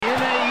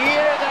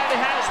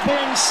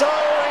something so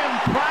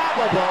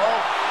improbable,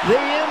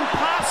 the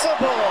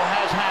impossible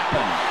has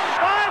happened.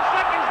 5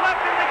 seconds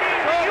left in the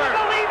game. Do you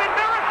believe in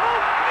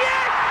miracles?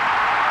 Yes!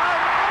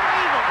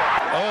 Unbelievable.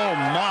 Oh,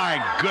 my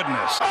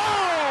goodness.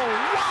 Oh,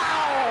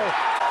 wow!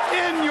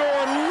 In your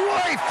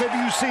life have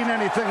you seen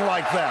anything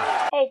like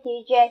that? Hey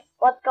TJ,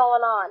 what's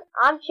going on?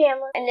 I'm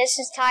Chandler, and this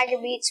is Tiger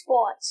Beat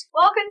Sports.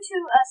 Welcome to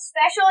a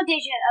special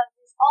edition of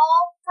this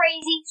all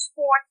crazy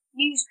sports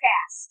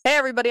newscast. Hey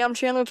everybody, I'm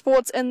Chandler with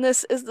Sports, and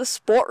this is the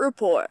Sport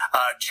Report.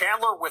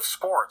 Chandler with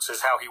Sports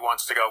is how he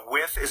wants to go.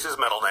 With is his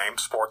middle name,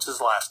 Sports his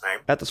last name.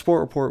 At the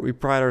Sport Report, we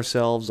pride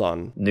ourselves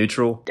on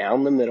neutral,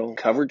 down the middle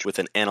coverage with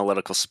an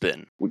analytical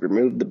spin. We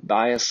remove the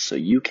bias so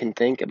you can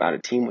think about a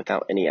team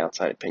without any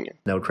outside opinion.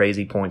 No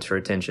crazy points for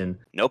attention.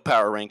 No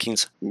power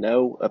rankings.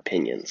 No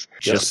opinions.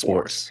 Just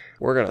sports.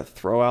 We're going to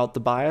throw out the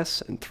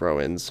bias and throw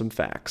in some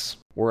facts.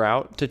 We're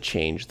out to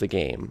change the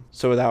game.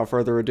 So without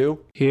further ado,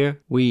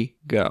 here we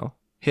go.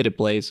 Hit it,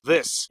 Blaze.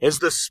 This is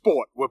the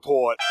Sport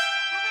Report.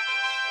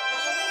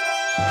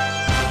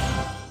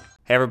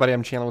 Hey everybody,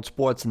 I'm Chandler with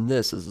Sports, and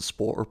this is the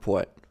Sport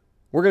Report.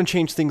 We're going to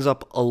change things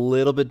up a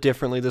little bit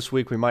differently this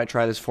week. We might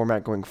try this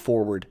format going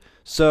forward.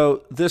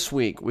 So this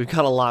week, we've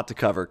got a lot to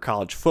cover.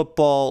 College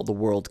football, the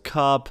World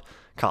Cup,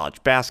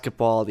 college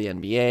basketball, the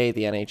NBA,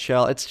 the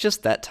NHL. It's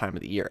just that time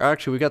of the year.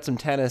 Actually, we got some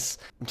tennis.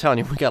 I'm telling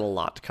you, we got a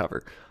lot to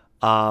cover.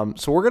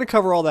 So we're going to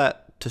cover all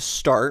that to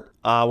start.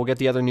 We'll get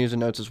the other news and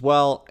notes as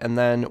well, and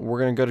then we're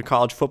going to go to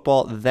college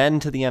football, then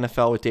to the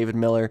NFL with David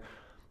Miller.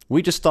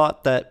 We just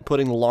thought that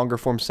putting the longer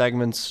form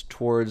segments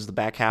towards the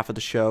back half of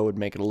the show would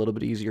make it a little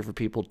bit easier for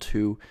people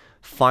to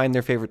find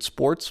their favorite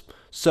sports.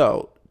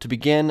 So to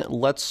begin,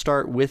 let's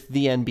start with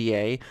the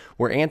NBA,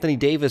 where Anthony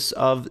Davis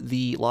of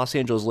the Los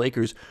Angeles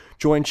Lakers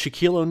joined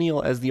Shaquille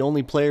O'Neal as the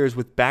only players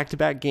with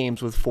back-to-back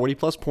games with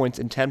 40-plus points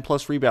and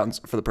 10-plus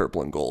rebounds for the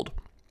purple and gold.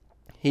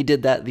 He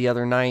did that the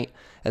other night,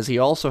 as he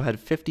also had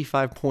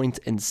 55 points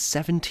and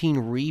 17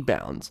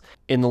 rebounds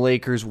in the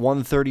Lakers'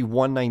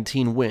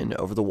 130-119 win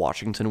over the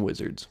Washington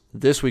Wizards.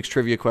 This week's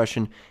trivia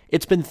question: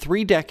 it's been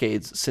 3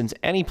 decades since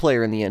any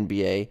player in the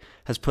NBA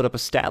has put up a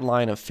stat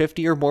line of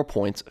 50 or more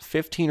points,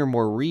 15 or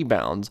more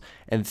rebounds,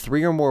 and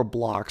 3 or more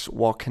blocks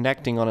while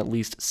connecting on at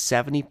least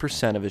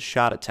 70% of his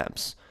shot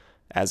attempts,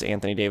 as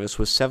Anthony Davis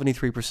was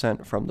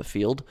 73% from the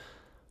field.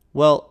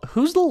 Well,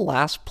 who's the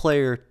last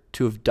player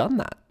to have done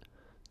that?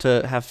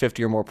 To have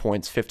 50 or more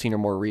points, 15 or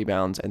more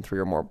rebounds, and 3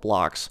 or more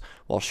blocks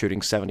while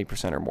shooting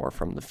 70% or more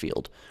from the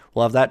field.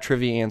 We'll have that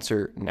trivia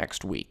answer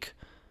next week.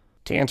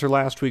 To answer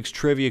last week's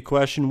trivia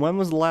question, when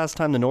was the last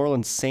time the New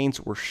Orleans Saints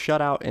were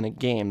shut out in a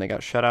game? They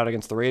got shut out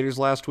against the Raiders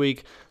last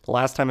week. The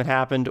last time it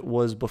happened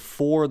was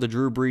before the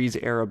Drew Brees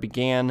era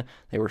began.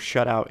 They were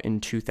shut out in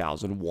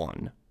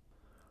 2001.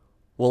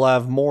 We'll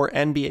have more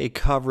NBA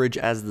coverage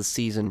as the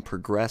season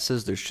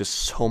progresses. There's just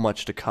so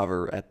much to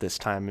cover at this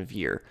time of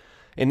year.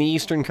 In the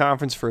Eastern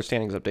Conference, for a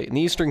standings update, in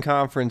the Eastern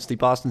Conference, the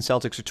Boston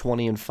Celtics are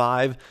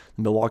 20-5,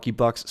 the Milwaukee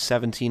Bucks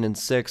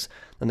 17-6,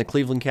 then the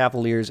Cleveland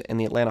Cavaliers and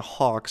the Atlanta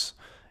Hawks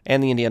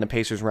and the Indiana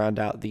Pacers round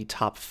out the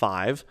top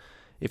 5.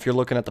 If you're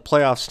looking at the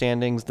playoff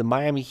standings, the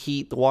Miami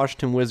Heat, the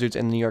Washington Wizards,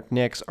 and the New York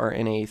Knicks are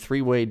in a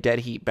 3-way dead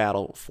heat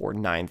battle for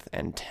 9th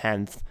and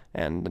 10th,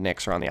 and the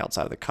Knicks are on the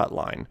outside of the cut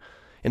line.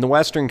 In the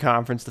Western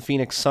Conference, the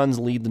Phoenix Suns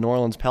lead the New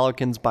Orleans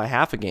Pelicans by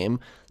half a game,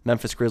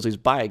 Memphis Grizzlies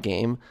by a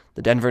game,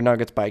 the Denver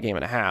Nuggets by a game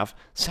and a half,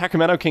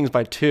 Sacramento Kings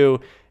by 2,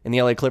 and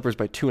the LA Clippers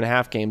by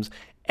 2.5 games.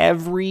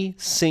 Every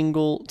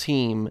single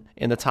team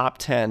in the top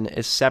 10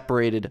 is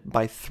separated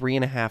by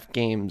 3.5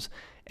 games.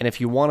 And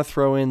if you want to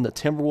throw in the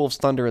Timberwolves,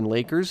 Thunder, and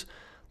Lakers,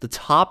 the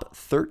top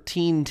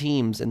 13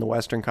 teams in the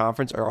Western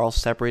Conference are all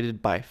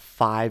separated by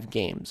 5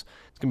 games.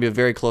 It's going to be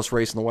a very close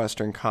race in the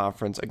Western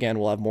Conference. Again,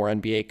 we'll have more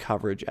NBA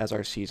coverage as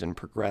our season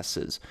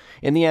progresses.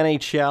 In the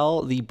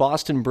NHL, the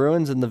Boston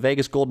Bruins and the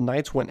Vegas Golden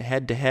Knights went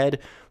head-to-head.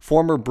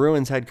 Former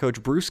Bruins head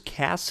coach Bruce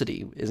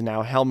Cassidy is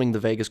now helming the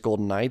Vegas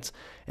Golden Knights,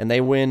 and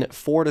they win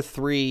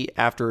 4-3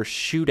 after a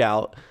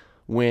shootout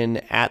win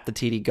at the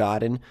TD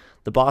Garden.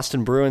 The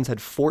Boston Bruins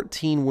had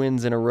 14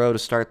 wins in a row to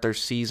start their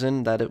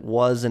season. That it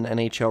was an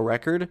NHL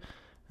record.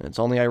 And it's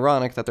only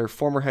ironic that their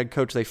former head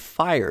coach they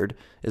fired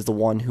is the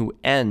one who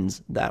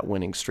ends that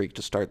winning streak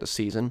to start the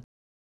season.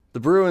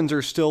 The Bruins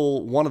are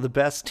still one of the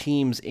best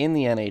teams in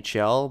the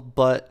NHL,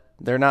 but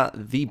they're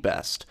not the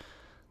best.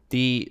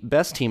 The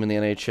best team in the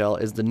NHL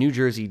is the New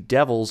Jersey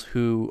Devils,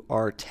 who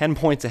are 10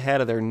 points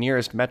ahead of their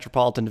nearest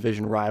Metropolitan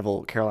Division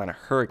rival, Carolina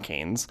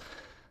Hurricanes.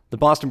 The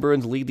Boston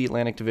Bruins lead the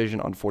Atlantic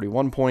Division on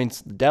 41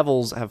 points. The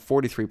Devils have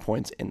 43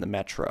 points in the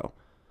Metro.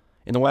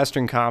 In the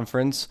Western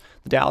Conference,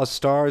 the Dallas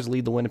Stars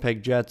lead the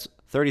Winnipeg Jets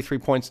 33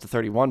 points to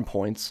 31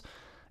 points.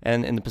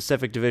 And in the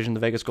Pacific Division, the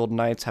Vegas Golden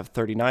Knights have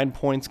 39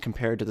 points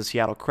compared to the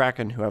Seattle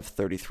Kraken, who have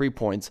 33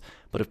 points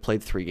but have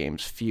played 3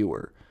 games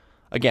fewer.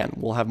 Again,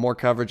 we'll have more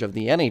coverage of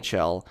the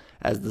NHL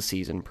as the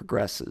season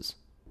progresses.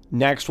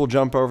 Next, we'll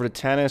jump over to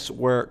tennis,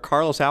 where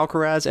Carlos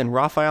Alcaraz and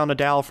Rafael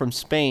Nadal from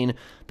Spain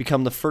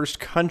become the first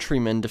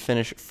countrymen to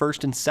finish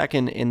first and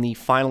second in the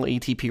final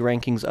ATP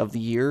rankings of the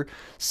year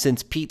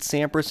since Pete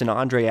Sampras and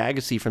Andre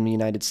Agassi from the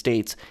United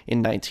States in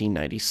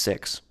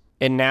 1996.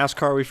 In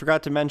NASCAR, we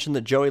forgot to mention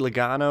that Joey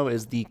Logano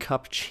is the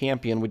Cup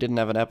champion. We didn't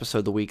have an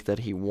episode the week that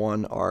he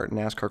won. Our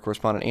NASCAR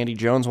correspondent Andy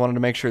Jones wanted to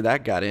make sure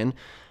that got in.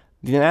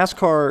 The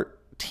NASCAR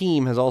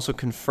team has also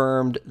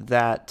confirmed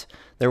that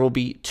there will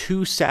be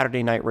 2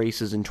 Saturday night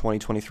races in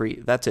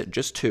 2023. That's it,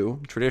 just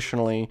 2.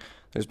 Traditionally,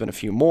 there's been a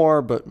few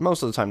more, but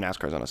most of the time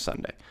NASCAR's on a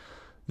Sunday.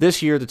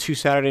 This year, the 2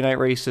 Saturday night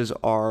races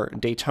are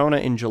Daytona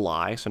in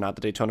July, so not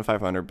the Daytona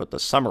 500, but the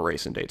summer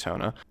race in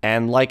Daytona.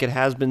 And like it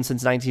has been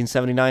since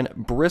 1979,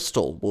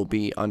 Bristol will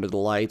be under the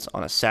lights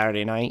on a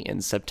Saturday night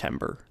in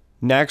September.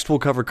 Next, we'll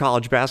cover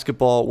college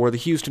basketball, where the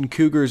Houston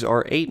Cougars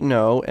are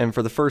 8-0, and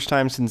for the first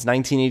time since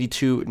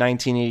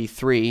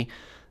 1982-1983,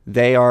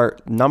 they are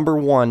number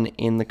 1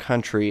 in the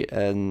country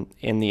and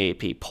in the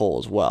AP poll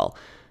as well.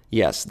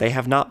 Yes, they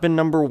have not been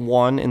number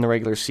 1 in the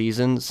regular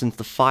season since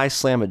the Phi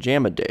Slamma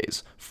Jamma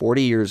days,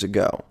 40 years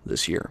ago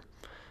this year.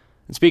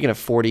 And speaking of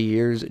 40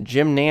 years,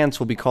 Jim Nantz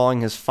will be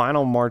calling his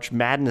final March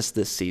Madness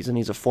this season.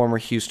 He's a former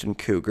Houston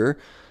Cougar,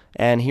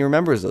 and he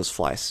remembers those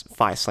Phi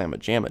Slamma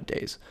Jamma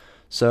days.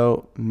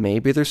 So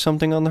maybe there's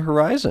something on the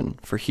horizon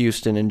for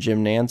Houston and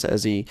Jim Nantz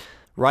as he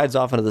rides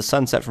off into the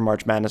sunset for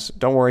March Madness.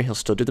 Don't worry, he'll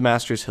still do the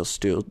Masters. He'll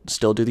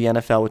still do the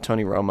NFL with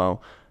Tony Romo.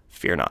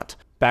 Fear not.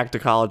 Back to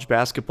college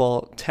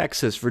basketball.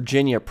 Texas,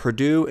 Virginia,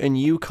 Purdue, and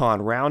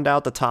UConn round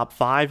out the top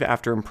 5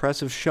 after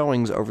impressive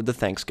showings over the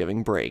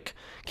Thanksgiving break.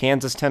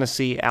 Kansas,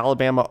 Tennessee,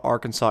 Alabama,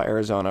 Arkansas,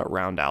 Arizona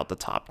round out the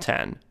top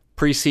 10.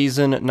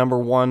 Preseason number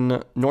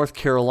 1, North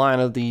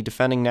Carolina, the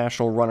defending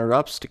national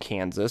runner-ups to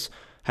Kansas,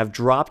 have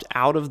dropped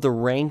out of the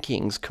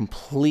rankings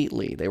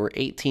completely. They were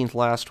 18th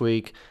last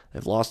week.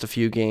 They've lost a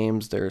few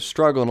games. They're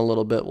struggling a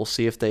little bit. We'll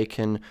see if they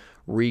can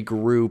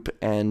regroup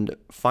and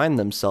find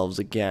themselves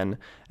again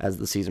as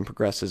the season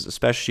progresses,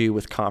 especially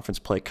with conference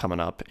play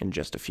coming up in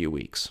just a few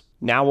weeks.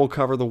 Now we'll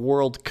cover the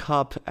World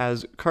Cup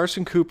as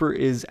Carson Cooper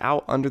is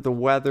out under the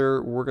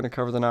weather. We're going to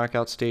cover the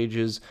knockout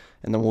stages,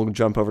 and then we'll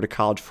jump over to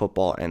college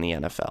football and the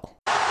NFL.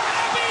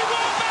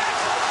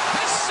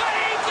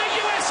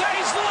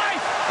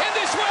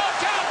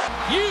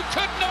 You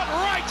could not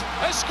write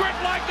a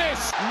script like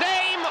this.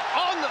 Name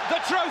on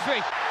the trophy.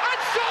 And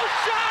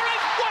Solskjaer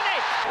has won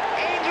it.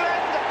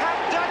 England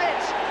have done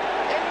it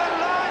in the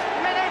last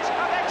minute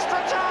of extra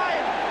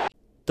time.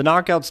 The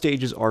knockout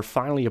stages are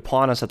finally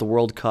upon us at the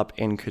World Cup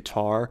in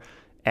Qatar.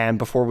 And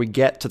before we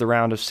get to the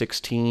round of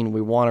 16,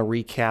 we want to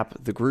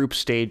recap the group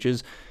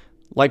stages.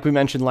 Like we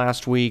mentioned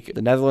last week,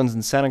 the Netherlands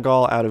and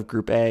Senegal out of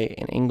Group A,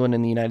 and England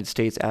and the United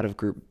States out of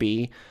Group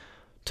B.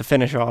 To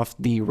finish off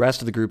the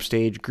rest of the group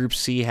stage, Group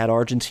C had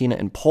Argentina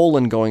and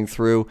Poland going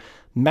through.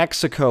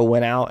 Mexico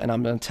went out, and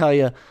I'm going to tell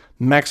you,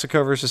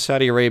 Mexico versus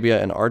Saudi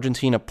Arabia and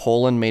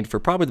Argentina-Poland made for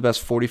probably the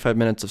best 45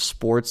 minutes of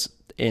sports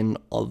in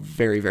a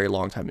very, very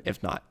long time,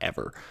 if not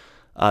ever.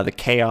 The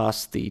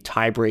chaos, the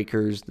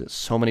tiebreakers,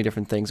 so many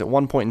different things. At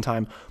one point in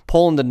time,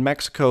 Poland and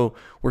Mexico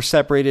were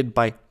separated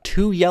by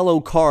 2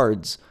 yellow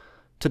cards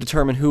to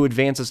determine who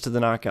advances to the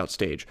knockout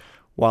stage.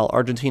 While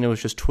Argentina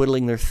was just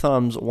twiddling their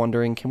thumbs,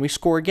 wondering, can we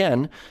score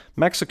again?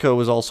 Mexico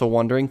was also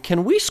wondering,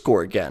 can we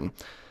score again?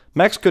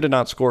 Mexico did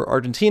not score.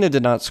 Argentina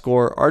did not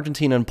score.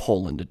 Argentina and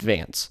Poland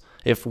advance.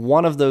 If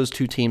one of those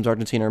 2 teams,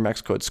 Argentina or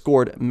Mexico, had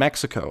scored,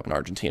 Mexico and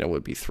Argentina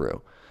would be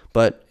through.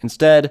 But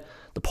instead,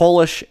 the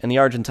Polish and the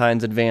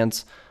Argentines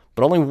advance,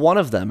 but only one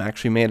of them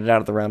actually made it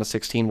out of the round of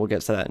 16. We'll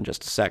get to that in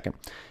just a second.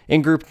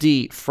 In Group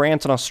D,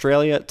 France and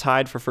Australia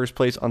tied for first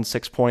place on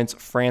 6 points.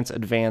 France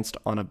advanced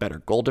on a better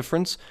goal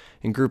difference.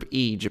 In Group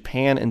E,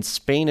 Japan and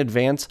Spain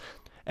advance.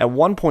 At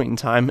one point in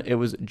time, it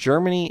was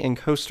Germany and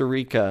Costa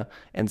Rica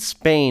and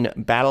Spain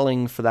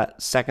battling for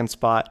that second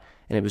spot,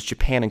 and it was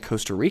Japan and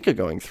Costa Rica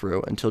going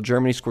through until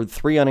Germany scored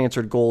 3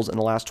 unanswered goals in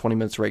the last 20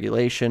 minutes of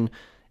regulation.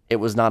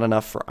 It was not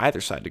enough for either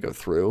side to go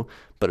through,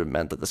 but it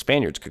meant that the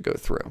Spaniards could go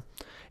through.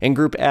 In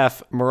Group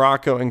F,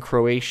 Morocco and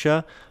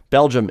Croatia.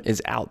 Belgium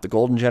is out. The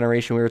golden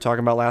generation we were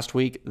talking about last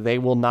week, they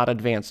will not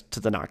advance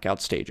to the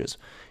knockout stages.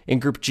 In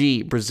Group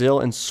G, Brazil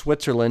and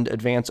Switzerland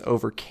advance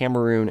over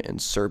Cameroon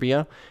and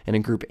Serbia. And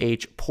in Group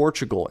H,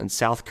 Portugal and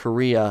South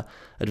Korea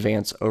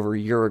advance over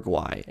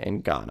Uruguay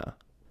and Ghana.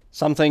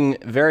 Something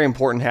very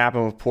important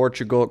happened with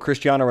Portugal.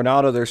 Cristiano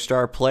Ronaldo, their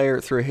star player,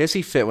 threw a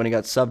hissy fit when he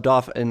got subbed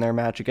off in their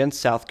match against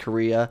South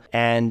Korea,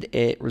 and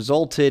it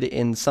resulted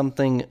in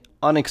something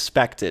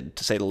unexpected,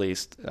 to say the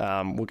least.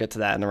 We'll get to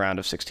that in the round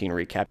of 16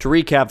 recap. To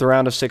recap the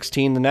round of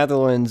 16, the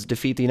Netherlands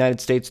defeat the United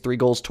States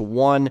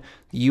 3-1.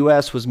 The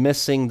U.S. was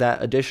missing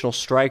that additional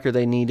striker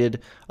they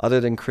needed other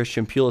than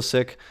Christian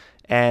Pulisic,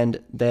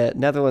 and the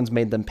Netherlands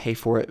made them pay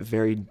for it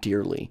very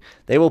dearly.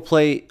 They will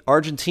play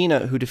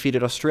Argentina, who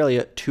defeated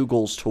Australia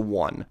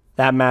 2-1.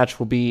 That match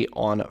will be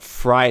on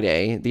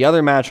Friday. The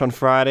other match on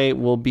Friday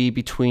will be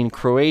between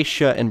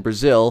Croatia and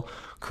Brazil.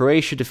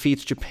 Croatia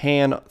defeats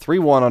Japan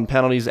 3-1 on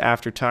penalties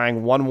after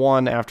tying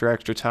 1-1 after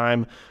extra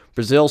time.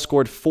 Brazil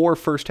scored 4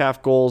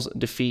 first-half goals,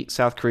 defeat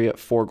South Korea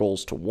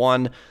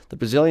 4-1. The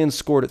Brazilians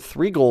scored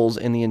 3 goals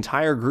in the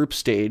entire group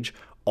stage,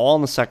 all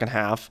in the second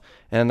half,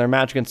 and in their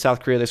match against South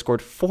Korea, they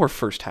scored 4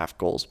 first-half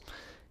goals.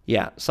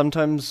 Yeah,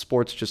 sometimes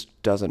sports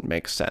just doesn't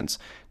make sense.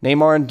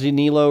 Neymar and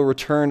Danilo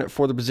return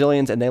for the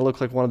Brazilians, and they look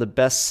like one of the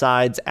best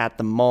sides at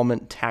the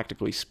moment,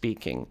 tactically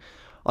speaking.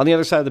 On the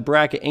other side of the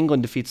bracket,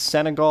 England defeats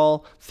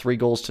Senegal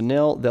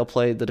 3-0. They'll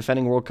play the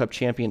defending World Cup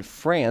champion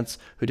France,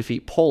 who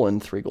defeat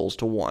Poland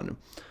 3-1.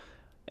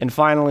 And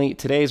finally,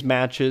 today's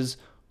matches,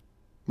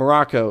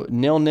 Morocco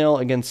 0-0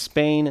 against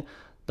Spain.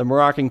 The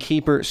Moroccan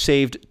keeper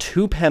saved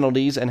 2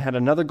 penalties and had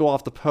another goal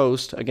off the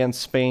post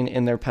against Spain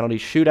in their penalty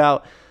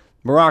shootout.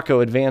 Morocco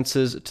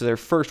advances to their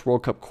first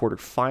World Cup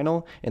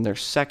quarterfinal in their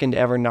second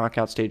ever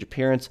knockout stage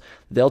appearance.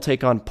 They'll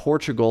take on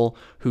Portugal,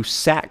 who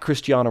sat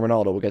Cristiano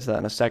Ronaldo. We'll get to that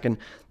in a second.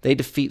 They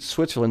defeat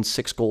Switzerland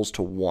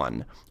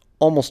 6-1,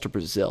 almost to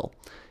Brazil.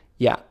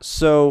 Yeah,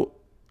 so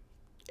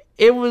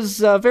it was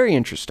very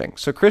interesting.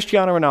 So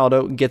Cristiano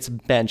Ronaldo gets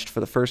benched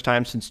for the first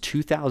time since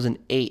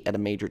 2008 at a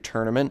major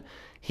tournament.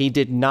 He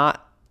did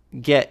not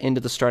get into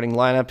the starting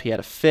lineup. He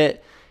had a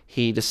fit.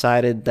 He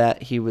decided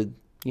that he would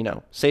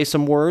say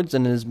some words,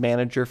 and his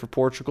manager for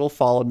Portugal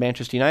followed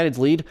Manchester United's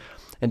lead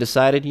and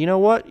decided, you know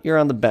what, you're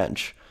on the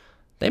bench.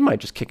 They might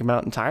just kick him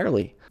out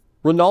entirely.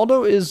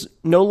 Ronaldo is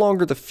no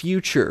longer the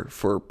future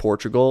for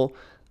Portugal.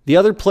 The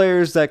other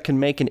players that can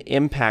make an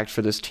impact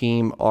for this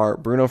team are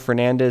Bruno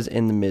Fernandes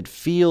in the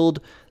midfield.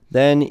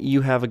 Then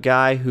you have a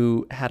guy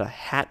who had a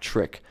hat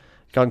trick,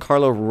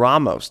 Giancarlo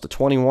Ramos, the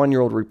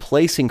 21-year-old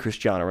replacing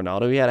Cristiano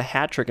Ronaldo. He had a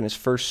hat trick in his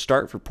first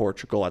start for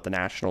Portugal at the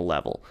national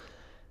level.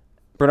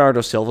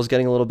 Bernardo Silva's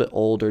getting a little bit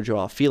older.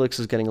 Joao Felix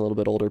is getting a little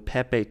bit older.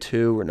 Pepe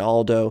too.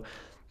 Ronaldo.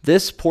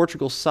 This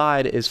Portugal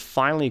side is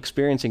finally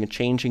experiencing a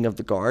changing of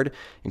the guard,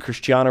 and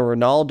Cristiano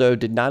Ronaldo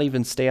did not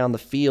even stay on the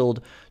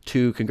field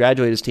to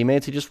congratulate his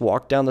teammates. He just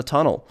walked down the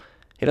tunnel.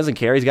 He doesn't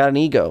care. He's got an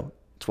ego.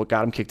 It's what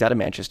got him kicked out of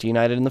Manchester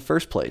United in the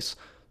first place.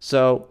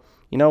 So,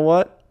 you know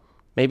what?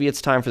 Maybe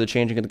it's time for the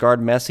changing of the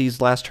guard.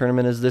 Messi's last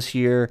tournament is this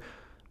year.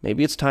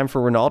 Maybe it's time for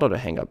Ronaldo to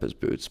hang up his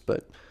boots.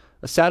 But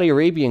a Saudi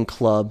Arabian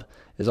club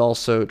is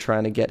also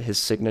trying to get his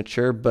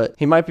signature, but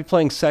he might be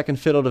playing second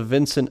fiddle to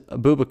Vincent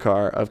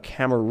Aboubakar of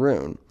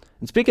Cameroon.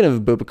 And speaking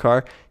of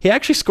Aboubakar, he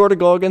actually scored a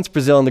goal against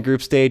Brazil in the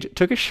group stage,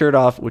 took his shirt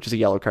off, which is a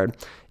yellow card.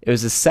 It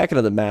was his second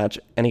of the match,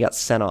 and he got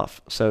sent off.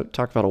 So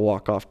talk about a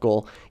walk-off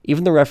goal.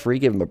 Even the referee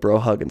gave him a bro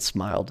hug and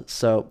smiled.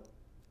 So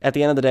at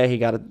the end of the day, he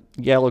got a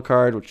yellow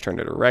card, which turned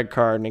into a red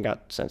card, and he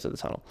got sent to the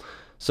tunnel.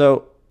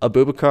 So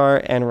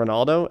Aboubakar and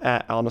Ronaldo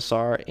at Al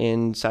Nassr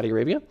in Saudi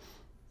Arabia,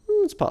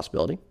 it's a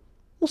possibility.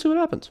 We'll see what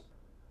happens.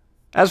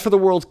 As for the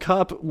World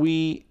Cup,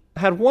 we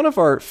had one of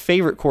our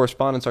favorite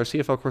correspondents, our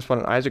CFL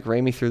correspondent Isaac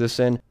Ramey, threw this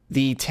in.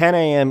 The 10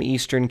 a.m.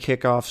 Eastern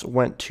kickoffs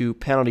went to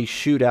penalty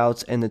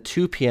shootouts, and the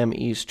 2 p.m.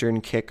 Eastern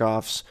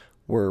kickoffs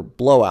were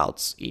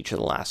blowouts each of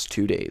the last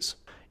 2 days.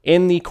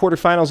 In the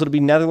quarterfinals, it'll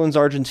be Netherlands,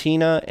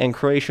 Argentina, and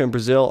Croatia and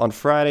Brazil on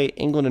Friday,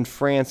 England and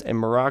France, and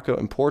Morocco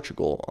and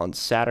Portugal on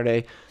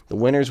Saturday. The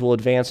winners will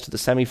advance to the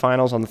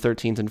semifinals on the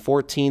 13th and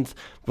 14th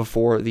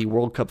before the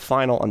World Cup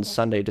final on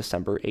Sunday,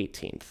 December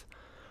 18th.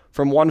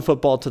 From one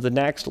football to the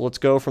next, let's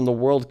go from the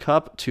World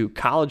Cup to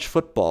college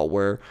football,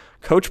 where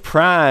Coach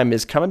Prime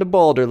is coming to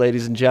Boulder,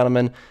 ladies and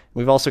gentlemen.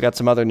 We've also got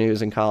some other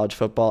news in college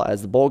football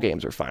as the bowl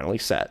games are finally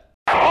set.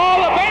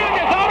 All the band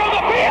is out on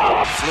the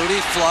field!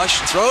 Flutie flush,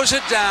 throws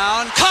it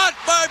down, caught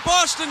by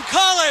Boston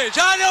College!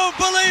 I don't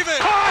believe it!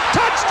 Caught,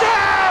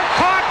 touchdown!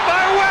 Caught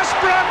by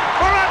Westbrook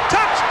for a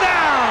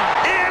touchdown!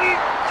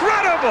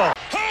 Incredible!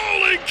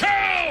 Holy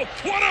cow!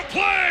 What a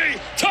play!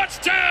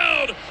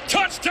 Touchdown!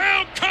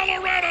 Touchdown,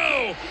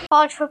 Colorado!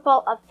 College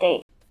football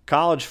update.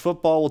 College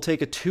football will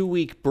take a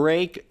 2-week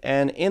break,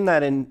 and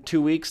in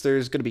 2 weeks,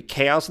 there's going to be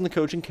chaos in the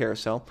coaching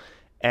carousel,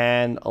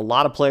 and a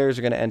lot of players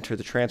are going to enter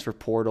the transfer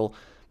portal,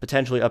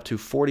 potentially up to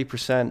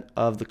 40%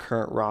 of the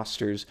current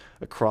rosters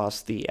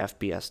across the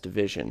FBS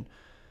division.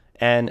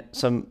 And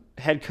some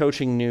head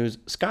coaching news,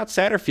 Scott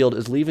Satterfield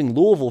is leaving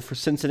Louisville for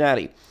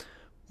Cincinnati.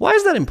 Why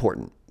is that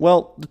important?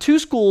 Well, the two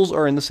schools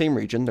are in the same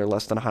region. They're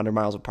less than 100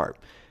 miles apart.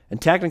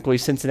 And technically,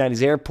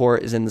 Cincinnati's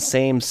airport is in the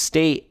same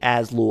state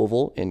as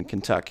Louisville in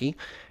Kentucky.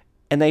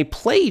 And they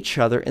play each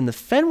other in the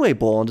Fenway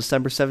Bowl on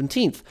December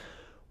 17th.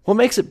 What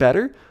makes it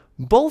better?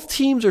 Both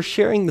teams are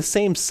sharing the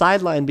same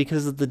sideline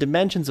because of the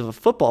dimensions of a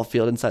football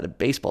field inside a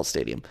baseball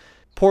stadium.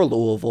 Poor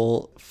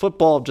Louisville.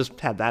 Football just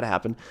had that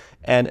happen.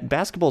 And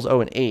basketball's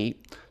 0-8.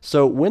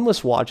 So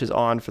Winless Watch is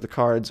on for the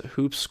Cards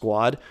Hoops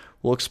squad.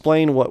 We'll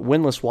explain what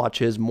Winless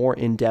Watch is more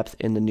in depth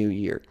in the new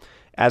year.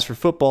 As for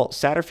football,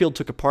 Satterfield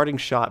took a parting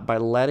shot by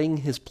letting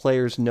his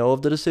players know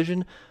of the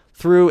decision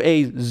through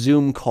a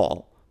Zoom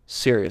call.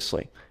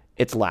 Seriously,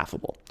 it's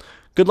laughable.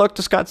 Good luck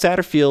to Scott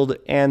Satterfield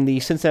and the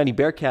Cincinnati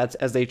Bearcats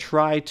as they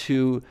try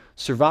to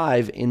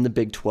survive in the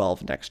Big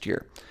 12 next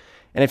year.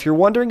 And if you're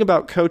wondering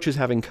about coaches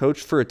having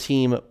coached for a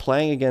team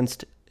playing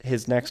against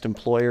his next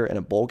employer in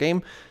a bowl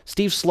game.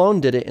 Steve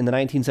Sloan did it in the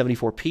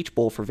 1974 Peach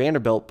Bowl for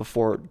Vanderbilt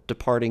before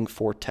departing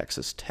for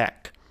Texas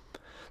Tech.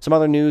 Some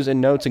other news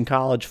and notes in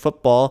college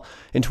football.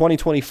 In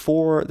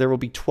 2024, there will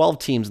be 12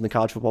 teams in the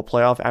college football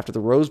playoff after the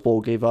Rose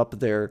Bowl gave up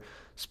their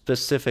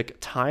specific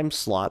time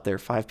slot, their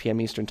 5 p.m.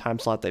 Eastern time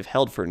slot they've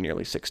held for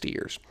nearly 60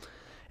 years.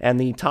 And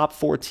the top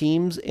 4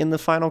 teams in the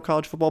final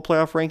college football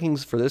playoff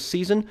rankings for this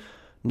season,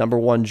 number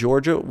 1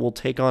 Georgia will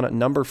take on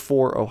number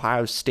 4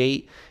 Ohio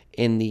State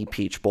in the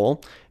Peach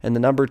Bowl, and the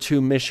number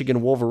 2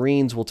 Michigan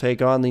Wolverines will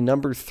take on the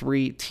number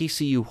 3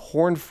 TCU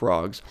Horned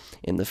Frogs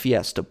in the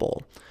Fiesta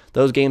Bowl.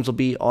 Those games will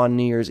be on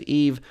New Year's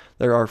Eve.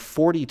 There are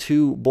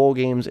 42 bowl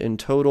games in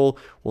total.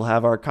 We'll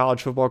have our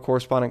college football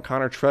correspondent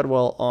Connor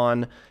Treadwell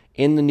on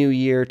in the new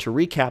year to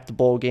recap the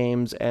bowl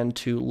games and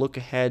to look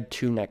ahead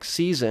to next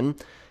season.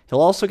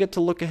 He'll also get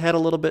to look ahead a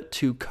little bit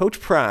to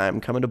Coach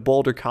Prime coming to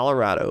Boulder,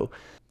 Colorado.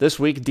 This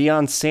week,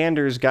 Deion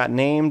Sanders got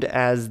named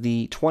as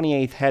the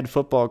 28th head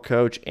football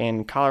coach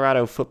in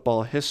Colorado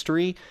football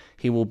history.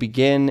 He will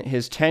begin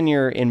his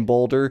tenure in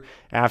Boulder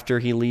after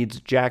he leads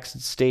Jackson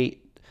State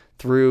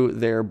through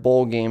their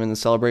bowl game in the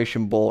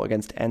Celebration Bowl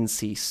against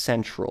NC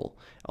Central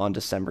on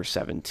December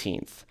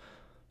 17th.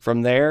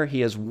 From there,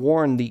 he has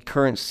warned the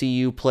current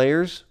CU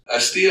players, I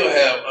still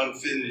have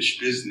unfinished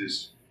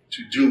business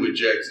to do with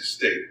Jackson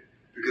State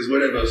because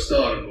whatever I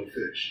start, I'm going to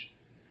finish.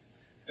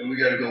 And we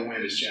got to go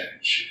win this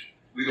championship.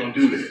 We're going to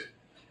do that.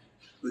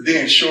 But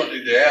then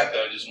shortly thereafter,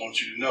 I just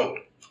want you to know,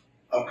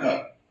 I'm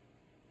coming.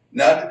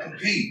 Not to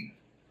compete,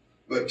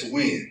 but to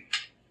win.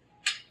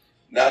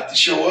 Not to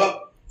show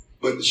up,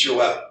 but to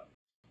show out.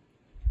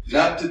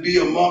 Not to be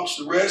amongst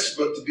the rest,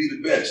 but to be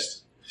the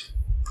best.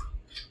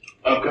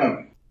 I'm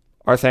coming.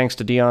 Our thanks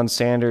to Deion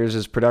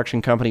Sanders'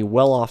 production company,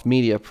 Well Off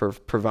Media, for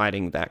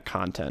providing that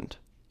content.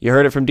 You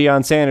heard it from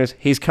Deion Sanders.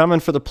 He's coming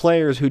for the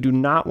players who do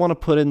not want to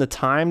put in the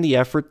time, the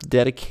effort, the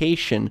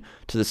dedication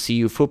to the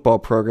CU football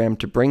program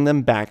to bring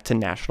them back to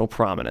national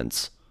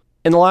prominence.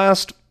 In the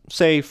last,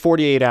 say,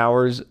 48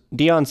 hours,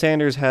 Deion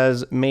Sanders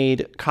has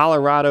made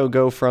Colorado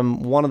go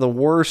from one of the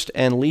worst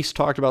and least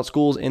talked about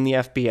schools in the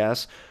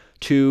FBS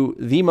to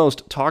the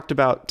most talked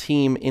about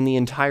team in the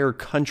entire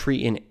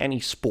country in any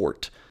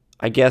sport.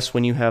 I guess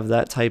when you have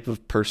that type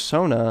of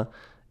persona,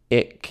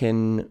 it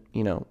can,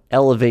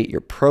 elevate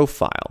your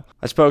profile.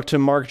 I spoke to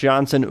Mark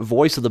Johnson,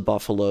 voice of the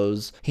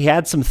Buffaloes. He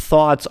had some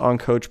thoughts on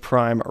Coach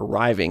Prime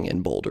arriving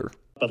in Boulder.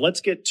 But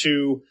let's get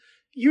to,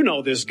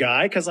 this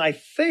guy, because I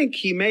think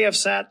he may have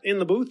sat in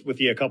the booth with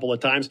you a couple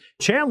of times.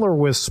 Chandler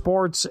with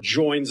Sports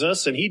joins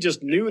us, and he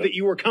just knew that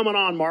you were coming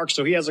on, Mark,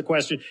 so he has a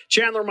question.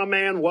 Chandler, my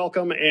man,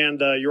 welcome, and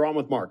you're on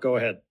with Mark. Go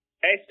ahead.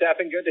 Hey,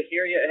 Stephen, good to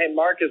hear you. Hey,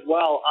 Mark as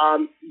well.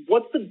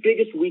 What's the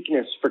biggest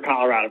weakness for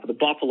Colorado, for the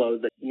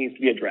Buffaloes, that needs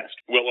to be addressed?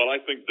 Well, I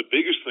think the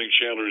biggest thing,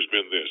 Chandler, has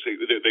been this.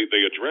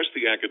 They addressed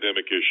the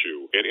academic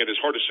issue, and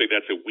it's hard to say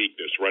that's a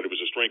weakness, right? It was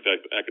a strength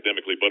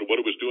academically, but what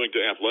it was doing to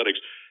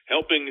athletics,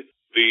 helping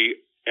the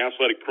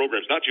athletic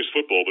programs, not just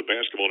football, but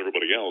basketball and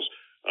everybody else,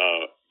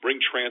 bring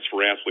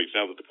transfer athletes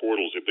now that the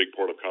portal is a big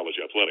part of college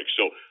athletics.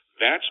 So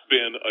that's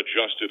been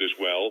adjusted as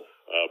well.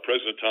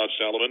 President Todd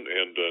Salomon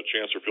and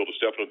Chancellor Phil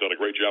DeStefano have done a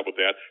great job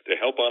with that to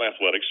help on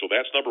athletics. So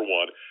that's number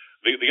one.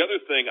 The other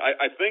thing,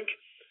 I think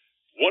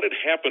what had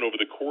happened over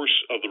the course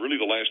of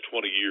the last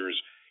 20 years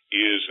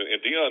is, and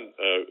Deion,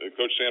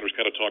 Coach Sanders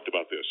kind of talked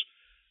about this,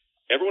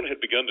 everyone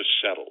had begun to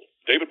settle.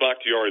 David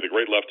Bakhtiari, the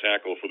great left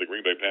tackle for the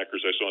Green Bay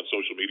Packers, I saw on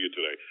social media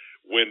today,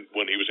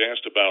 when he was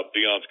asked about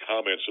Deion's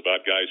comments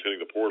about guys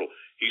hitting the portal,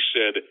 he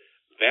said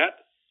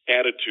that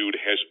attitude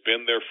has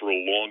been there for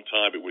a long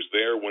time. It was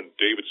there when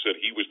David said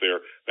he was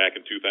there back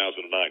in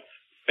 2009.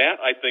 That,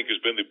 I think,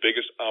 has been the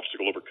biggest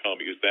obstacle overcome,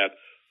 is that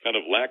kind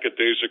of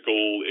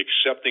lackadaisical,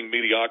 accepting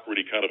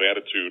mediocrity kind of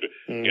attitude.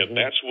 Mm-hmm. And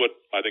that's what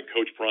I think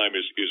Coach Prime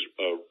is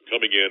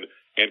coming in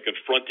and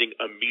confronting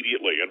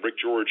immediately. And Rick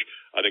George,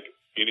 I think,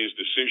 in his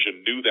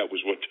decision, knew that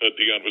was what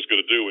Deion was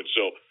going to do. And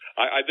so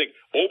I think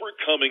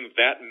overcoming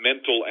that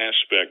mental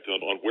aspect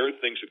on where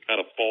things had kind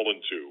of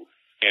fallen to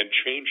and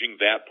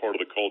changing that part of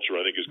the culture,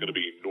 I think, is going to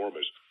be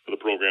enormous for the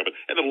program.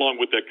 And then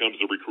along with that comes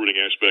the recruiting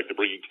aspect of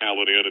bringing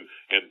talent in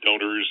and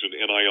donors and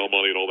NIL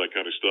money and all that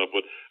kind of stuff.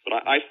 But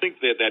I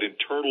think that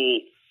internal,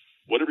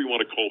 whatever you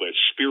want to call that,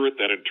 spirit,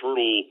 that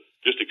internal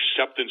just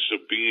acceptance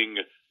of being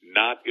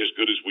not as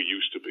good as we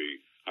used to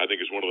be, I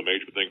think is one of the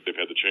major things they've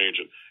had to change.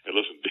 And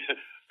listen,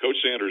 Coach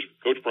Sanders,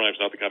 Coach Prime's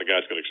not the kind of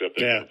guy that's going to accept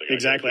that. Yeah,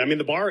 exactly. I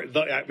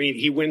mean,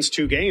 he wins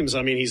 2 games.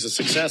 I mean, he's a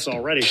success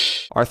already.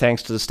 Our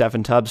thanks to the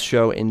Stephen Tubbs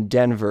Show in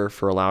Denver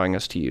for allowing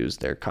us to use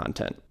their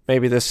content.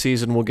 Maybe this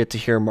season we'll get to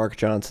hear Mark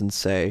Johnson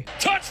say,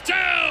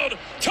 "Touchdown!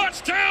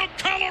 Touchdown,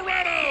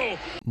 Colorado!"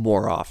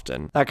 more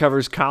often. That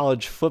covers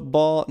college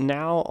football.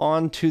 Now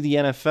on to the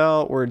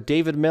NFL, where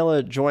David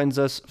Miller joins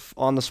us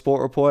on the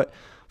Sport Report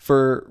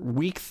for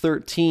Week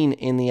 13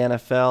 in the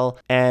NFL,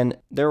 and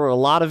there were a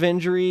lot of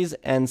injuries,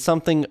 and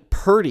something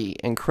pretty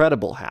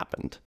incredible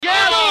happened.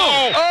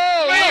 Leon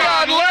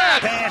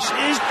left! Pass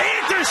is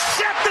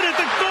intercepted at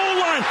the goal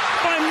line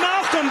by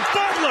Malcolm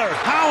Butler.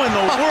 How in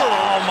the world?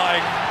 Oh, my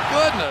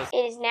goodness.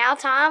 It is now Now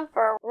time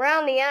for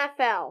Around the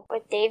NFL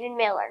with David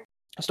Miller.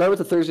 I'll start with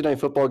the Thursday Night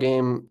Football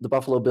game. The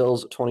Buffalo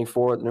Bills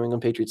 24, the New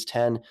England Patriots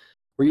 10.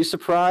 Were you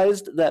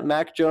surprised that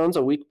Mac Jones,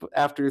 a week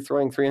after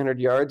throwing 300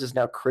 yards, is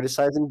now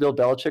criticizing Bill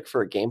Belichick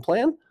for a game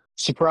plan?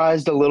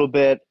 Surprised a little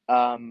bit.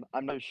 I'm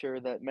not sure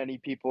that many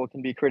people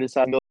can be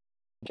criticizing Bill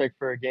Belichick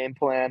for a game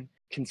plan.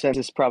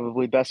 Consensus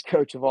probably best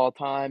coach of all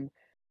time.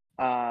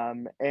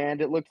 And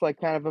it looks like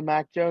kind of a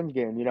Mac Jones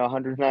game,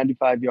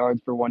 195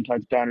 yards for 1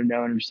 touchdown and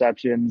no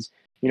interceptions.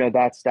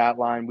 That stat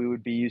line we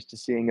would be used to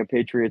seeing a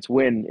Patriots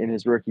win in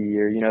his rookie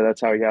year.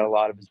 That's how he got a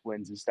lot of his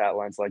wins and stat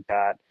lines like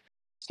that.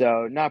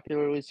 So not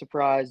particularly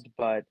surprised,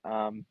 but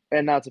and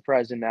not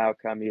surprised in the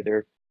outcome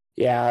either.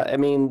 Yeah, I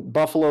mean,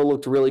 Buffalo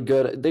looked really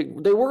good. They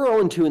were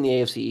 0-2 in the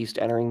AFC East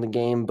entering the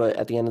game, but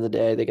at the end of the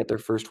day, they get their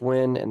first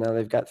win, and now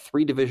they've got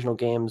 3 divisional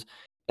games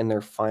in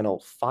their final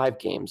 5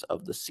 games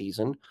of the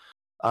season.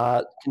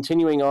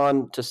 Continuing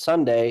on to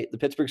Sunday, the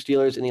Pittsburgh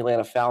Steelers and the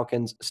Atlanta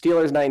Falcons.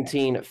 Steelers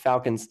 19,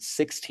 Falcons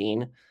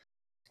 16.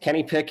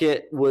 Kenny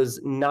Pickett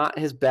was not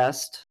his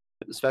best.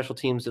 Special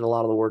teams did a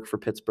lot of the work for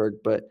Pittsburgh,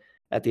 but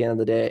at the end of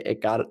the day,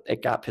 it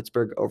got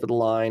Pittsburgh over the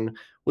line.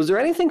 Was there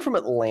anything from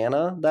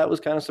Atlanta that was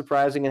kind of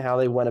surprising in how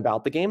they went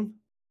about the game?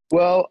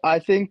 Well, I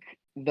think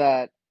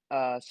that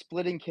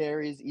splitting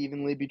carries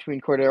evenly between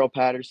Cordero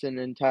Patterson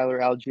and Tyler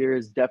Algier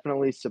is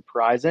definitely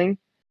surprising.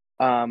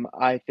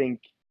 I think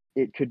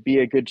it could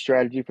be a good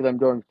strategy for them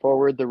going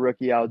forward. The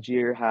rookie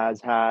Algier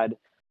has had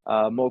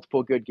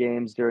multiple good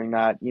games during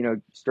that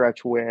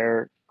stretch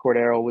where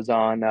Cordero was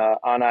on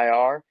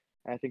IR.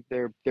 I think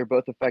they're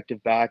both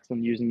effective backs,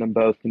 and using them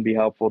both can be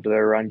helpful to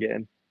their run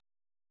game.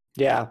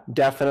 Yeah,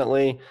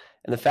 definitely.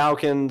 And the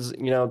Falcons,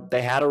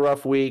 they had a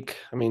rough week.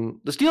 I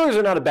mean, the Steelers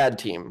are not a bad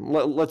team.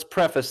 Let's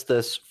preface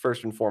this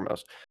first and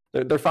foremost.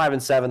 They're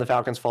 5-7. The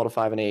Falcons fall to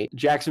 5-8.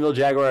 Jacksonville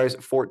Jaguars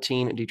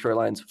 14, Detroit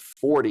Lions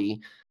 40.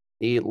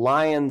 The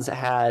Lions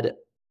had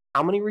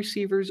how many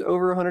receivers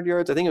over 100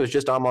 yards? I think it was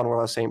just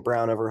Amon-Ra St.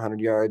 Brown over 100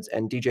 yards,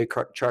 and DJ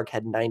Chark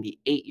had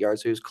 98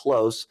 yards, so he was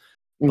close.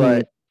 Mm-hmm.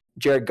 But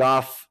Jared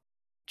Goff,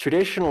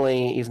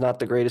 traditionally, he's not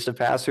the greatest of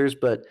passers,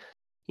 but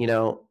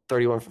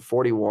 31 for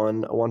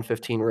 41, a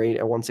 116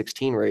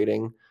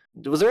 rating.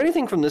 Was there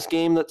anything from this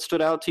game that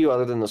stood out to you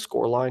other than the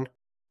scoreline?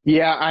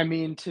 Yeah, I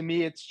mean, to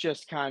me, it's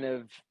just kind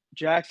of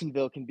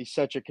Jacksonville can be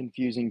such a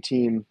confusing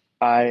team.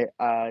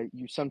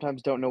 You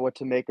sometimes don't know what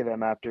to make of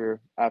them after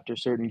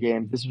certain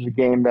games. This was a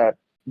game that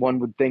one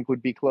would think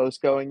would be close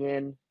going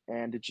in,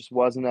 and it just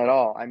wasn't at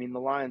all. I mean, the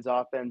Lions'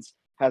 offense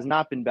has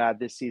not been bad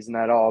this season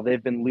at all.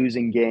 They've been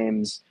losing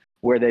games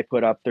where they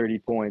put up 30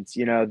 points.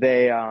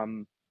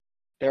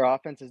 Their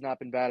offense has not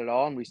been bad at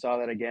all, and we saw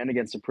that again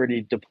against a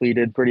pretty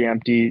depleted, pretty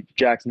empty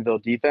Jacksonville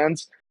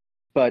defense.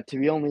 But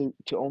to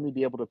only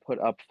be able to put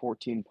up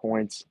 14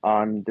 points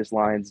on this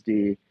Lions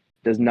D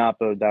does not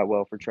bode that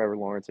well for Trevor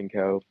Lawrence and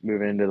co.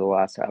 moving into the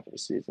last half of the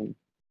season.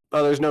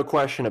 Oh, there's no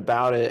question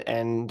about it,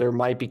 and there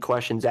might be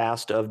questions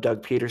asked of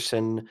Doug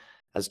Peterson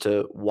as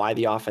to why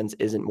the offense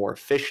isn't more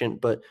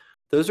efficient, but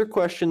those are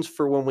questions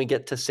for when we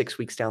get to 6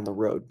 weeks down the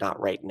road, not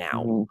right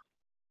now. Mm-hmm.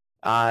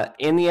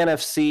 In the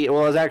NFC,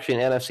 well, it was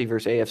actually an NFC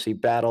versus AFC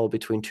battle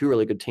between 2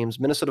 really good teams.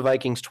 Minnesota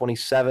Vikings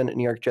 27,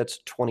 New York Jets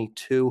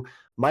 22.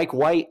 Mike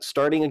White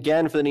starting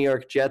again for the New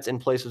York Jets in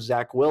place of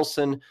Zach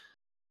Wilson.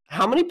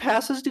 How many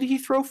passes did he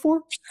throw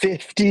for?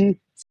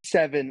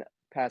 57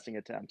 passing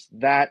attempts.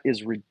 That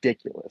is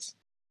ridiculous.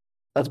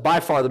 That's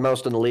by far the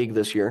most in the league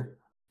this year,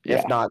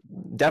 if not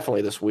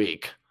definitely this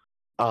week.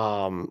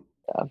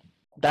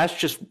 That's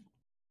just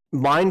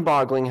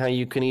mind-boggling how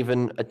you can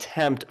even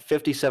attempt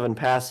 57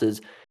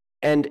 passes.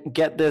 And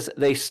get this,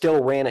 they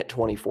still ran it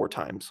 24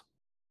 times.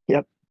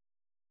 Yep.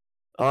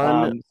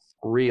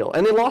 Unreal.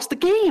 And they lost the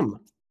game.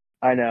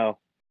 I know.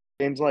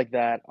 Games like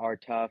that are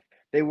tough.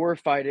 They were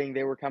fighting.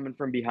 They were coming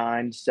from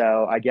behind.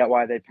 So I get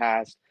why they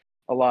passed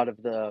a lot of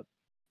their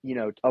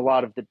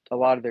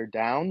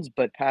downs,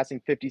 but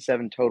passing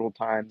 57 total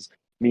times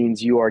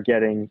means you are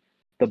getting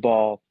the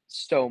ball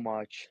so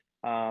much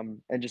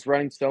and just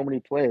running so many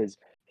plays.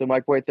 So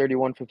Mike White,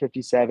 31 for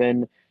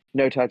 57,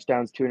 no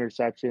touchdowns, 2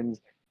 interceptions.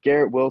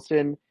 Garrett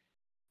Wilson,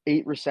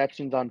 8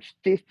 receptions on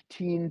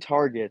 15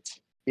 targets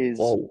is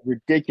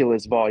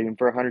ridiculous volume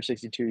for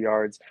 162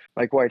 yards.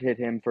 Mike White hit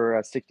him for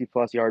a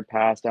 60-plus yard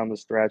pass down the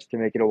stretch to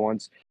make it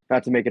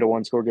not to make it a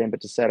one-score game,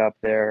 but to set up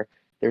their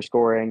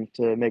scoring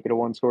to make it a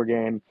one-score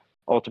game.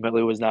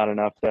 Ultimately was not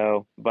enough,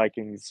 though.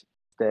 Vikings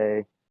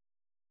stay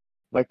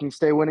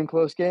winning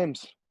close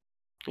games.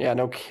 Yeah,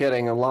 no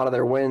kidding. A lot of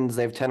their wins,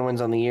 they have 10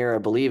 wins on the year. I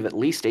believe at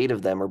least 8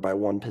 of them are by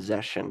 1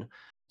 possession.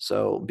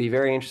 So be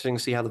very interesting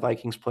to see how the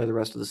Vikings play the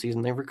rest of the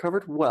season. They've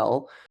recovered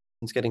well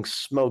since getting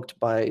smoked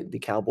by the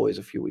Cowboys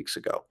a few weeks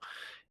ago.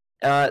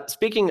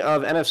 Speaking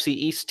of NFC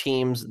East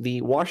teams,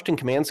 the Washington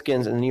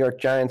Commandskins and the New York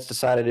Giants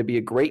decided it'd be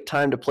a great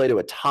time to play to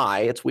a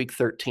tie. It's week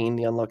 13,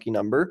 the unlucky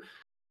number.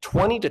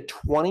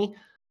 20-20.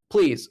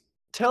 Please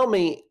tell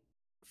me,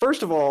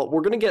 first of all,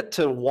 we're going to get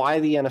to why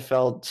the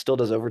NFL still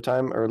does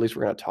overtime, or at least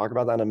we're going to talk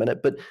about that in a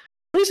minute. But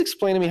please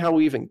explain to me how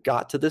we even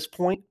got to this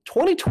point.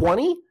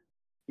 2020?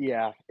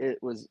 Yeah, it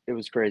was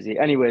crazy.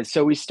 Anyways,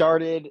 so we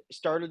started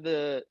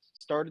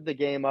the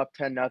game up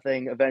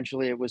 10-0.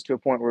 Eventually it was to a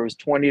point where it was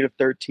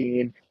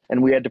 20-13,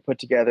 and we had to put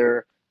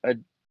together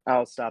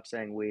I'll stop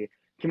saying we.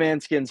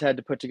 Commandskins had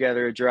to put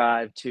together a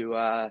drive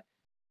to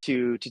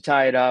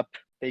tie it up.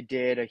 They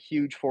did a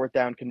huge 4th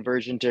down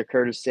conversion to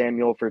Curtis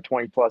Samuel for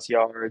 20+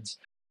 yards.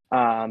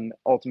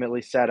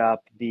 Ultimately set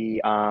up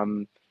the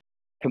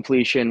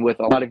completion with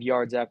a lot of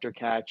yards after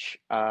catch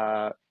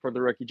for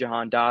the rookie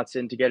Jahan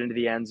Dotson to get into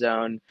the end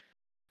zone.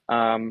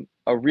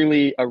 A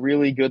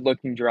really good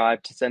looking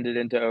drive to send it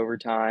into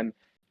overtime.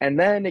 And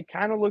then it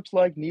kind of looked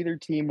like neither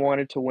team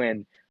wanted to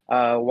win.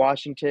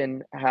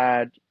 Washington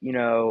had,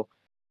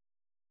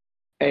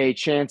 a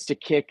chance to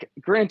kick,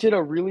 granted,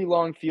 a really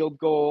long field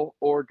goal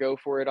or go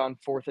for it on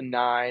 4th and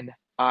 9.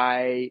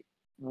 I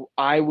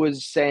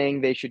was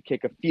saying they should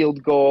kick a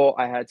field goal.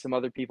 I had some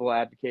other people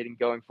advocating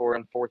going for it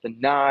on 4th and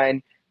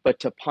 9, but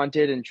to punt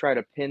it and try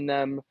to pin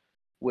them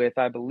with,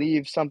 I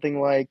believe,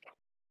 something like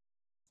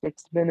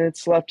 6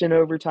 minutes left in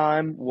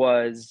overtime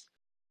was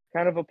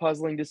kind of a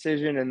puzzling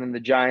decision. And then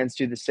the Giants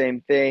do the same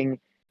thing,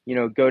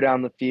 go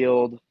down the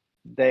field.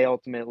 They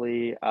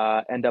ultimately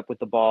end up with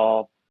the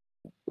ball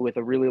with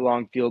a really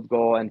long field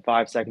goal and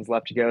 5 seconds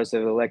left to go. So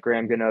they let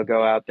Graham Gano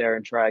go out there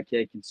and try a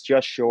kick. It's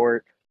just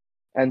short,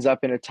 ends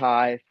up in a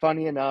tie.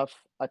 Funny enough,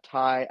 a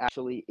tie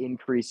actually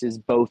increases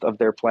both of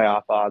their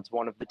playoff odds.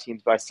 One of the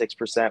teams by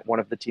 6%, one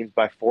of the teams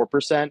by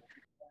 4%.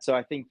 So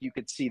I think you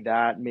could see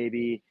that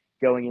maybe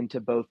going into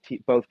both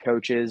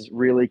coaches,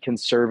 really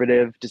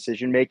conservative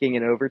decision-making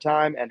in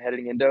overtime and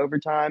heading into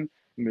overtime.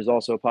 And there's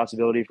also a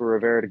possibility for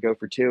Rivera to go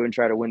for 2 and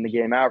try to win the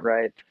game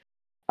outright.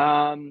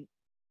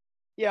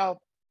 Yeah,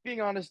 being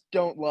honest,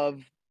 don't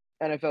love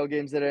NFL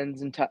games that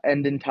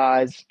end in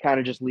ties. Kind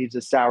of just leaves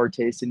a sour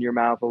taste in your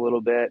mouth a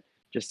little bit.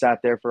 Just sat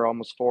there for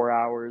almost 4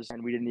 hours,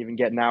 and we didn't even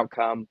get an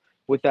outcome.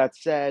 With that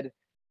said,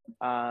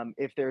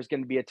 if there's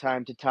going to be a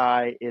time to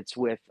tie, it's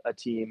with a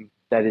team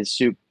that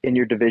is in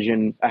your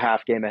division a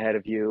half game ahead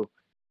of you,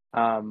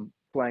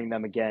 playing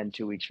them again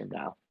 2 weeks from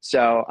now.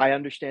 So I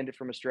understand it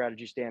from a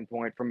strategy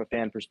standpoint. From a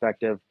fan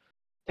perspective,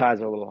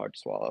 ties are a little hard to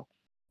swallow.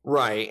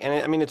 Right.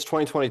 And I mean, it's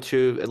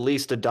 2022, at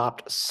least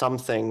adopt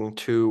something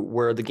to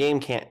where the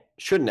game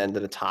shouldn't end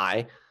in a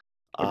tie.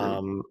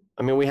 I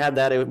mean,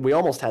 we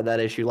almost had that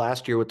issue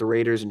last year with the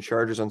Raiders and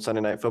Chargers on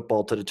Sunday Night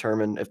Football to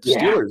determine if the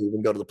Steelers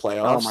even go to the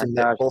playoffs. Oh my and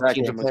gosh, both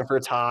teams are playing for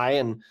a tie.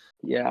 And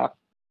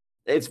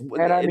this is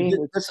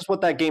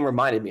what that game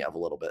reminded me of a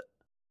little bit.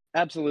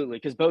 Absolutely,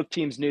 because both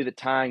teams knew that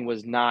tying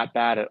was not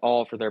bad at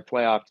all for their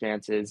playoff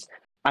chances.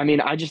 I mean,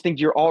 I just think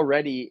you're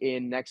already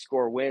in next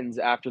score wins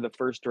after the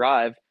first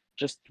drive.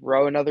 Just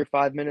throw another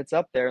 5 minutes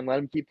up there and let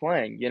them keep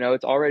playing.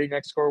 It's already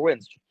next score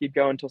wins. Just keep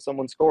going until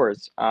someone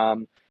scores.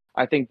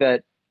 I think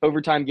that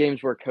overtime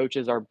games where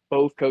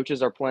both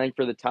coaches are playing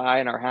for the tie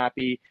and are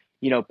happy,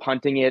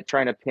 punting it,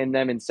 trying to pin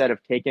them instead of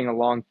taking a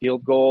long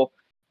field goal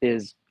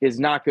is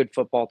not good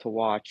football to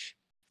watch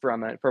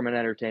from an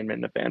entertainment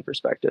and a fan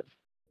perspective.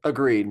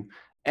 Agreed.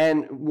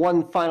 And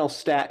one final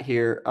stat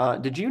here.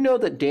 Did you know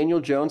that Daniel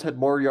Jones had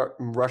more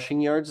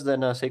rushing yards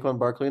than Saquon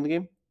Barkley in the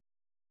game?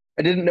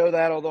 I didn't know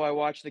that, although I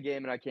watched the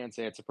game, and I can't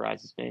say it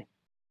surprises me.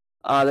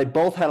 They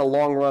both had a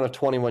long run of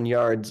 21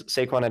 yards.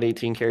 Saquon had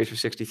 18 carries for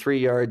 63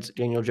 yards.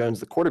 Daniel Jones,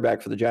 the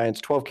quarterback for the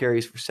Giants, 12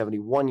 carries for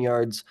 71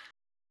 yards.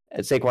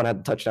 And Saquon had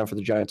the touchdown for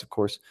the Giants, of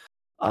course.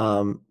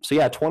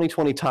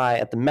 2020 tie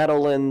at the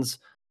Meadowlands.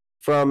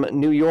 From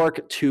New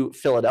York to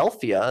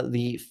Philadelphia,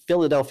 the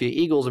Philadelphia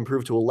Eagles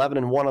improved to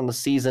 11-1 on the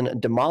season,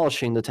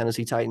 demolishing the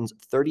Tennessee Titans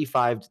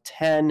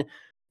 35-10.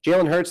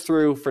 Jalen Hurts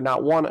threw for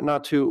not 1,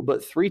 not 2,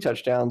 but 3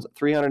 touchdowns,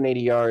 380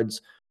 yards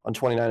on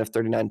 29 of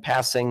 39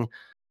 passing.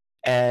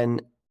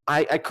 And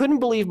I couldn't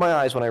believe my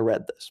eyes when I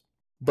read this,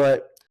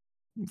 but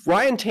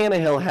Ryan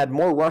Tannehill had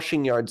more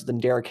rushing yards than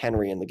Derrick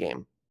Henry in the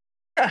game.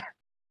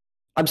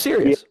 I'm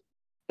serious.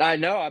 I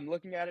know. I'm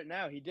looking at it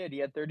now. He did. He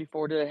had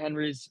 34 to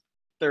Henry's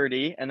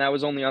 30, and that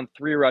was only on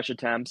 3 rush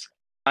attempts.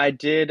 I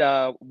did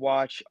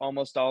watch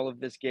almost all of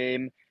this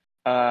game.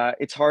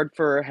 It's hard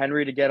for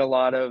Henry to get a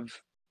lot of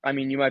 – I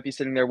mean, you might be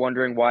sitting there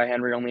wondering why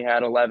Henry only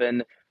had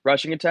 11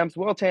 rushing attempts.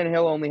 Well,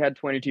 Tannehill only had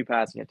 22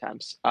 passing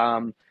attempts.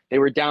 They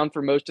were down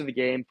for most of the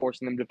game,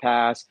 forcing them to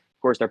pass.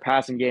 Of course, their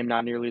passing game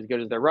not nearly as good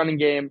as their running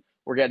game.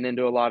 We're getting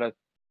into a lot of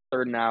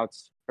 3rd and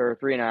outs,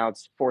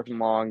 4th and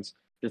longs,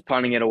 just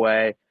punting it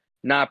away.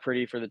 Not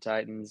pretty for the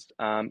Titans.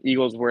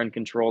 Eagles were in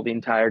control the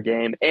entire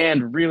game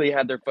and really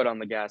had their foot on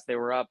the gas. They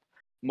were up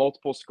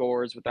multiple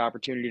scores with the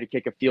opportunity to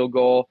kick a field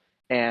goal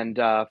and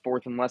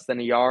 4th and less than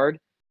a yard.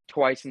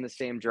 Twice in the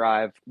same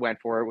drive, went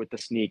for it with the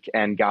sneak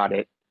and got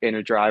it in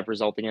a drive,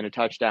 resulting in a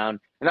touchdown.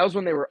 And that was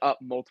when they were up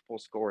multiple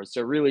scores.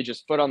 So really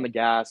just foot on the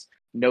gas,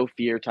 no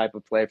fear type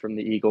of play from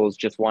the Eagles,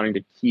 just wanting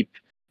to keep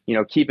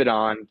it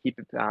on, keep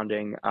it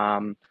pounding.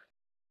 And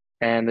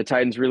the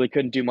Titans really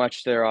couldn't do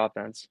much to their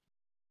offense.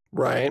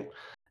 Right.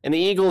 And the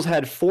Eagles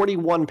had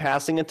 41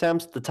 passing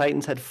attempts. The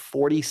Titans had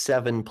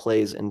 47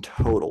 plays in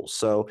total.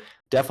 So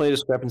definitely a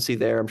discrepancy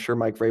there. I'm sure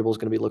Mike Vrabel is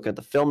going to be looking at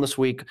the film this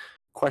week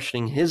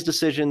questioning his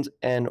decisions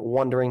and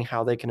wondering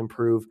how they can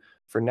improve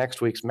for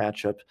next week's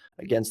matchup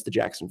against the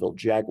Jacksonville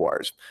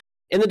Jaguars.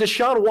 In the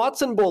Deshaun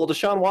Watson Bowl,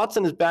 Deshaun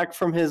Watson is back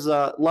from his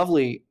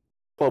lovely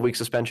 12-week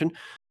suspension.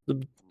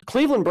 The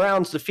Cleveland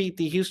Browns defeat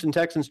the Houston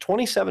Texans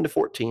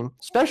 27-14.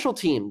 Special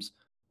teams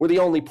were the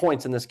only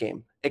points in this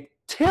game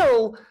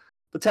until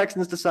the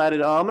Texans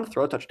decided, I'm going to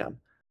throw a touchdown.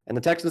 And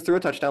the Texans threw a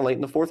touchdown late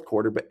in the fourth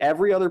quarter, but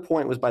every other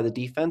point was by the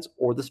defense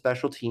or the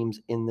special teams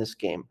in this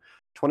game.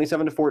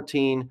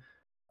 27-14.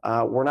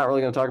 We're not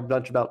really going to talk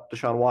much about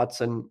Deshaun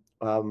Watson.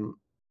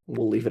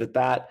 We'll leave it at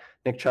that.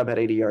 Nick Chubb had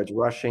 80 yards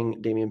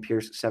rushing. Dameon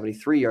Pierce,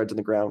 73 yards on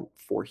the ground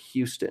for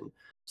Houston.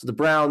 So the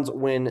Browns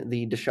win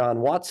the Deshaun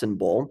Watson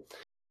Bowl.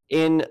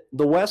 In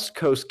the West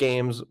Coast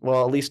games,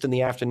 well, at least in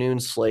the afternoon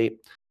slate,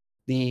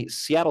 the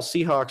Seattle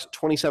Seahawks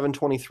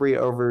 27-23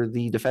 over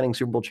the defending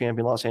Super Bowl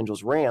champion Los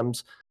Angeles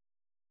Rams.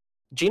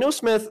 Geno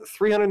Smith,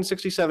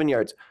 367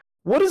 yards.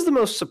 What is the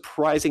most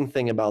surprising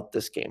thing about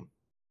this game?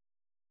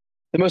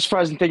 The most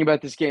surprising thing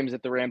about this game is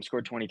that the Rams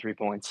scored 23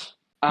 points.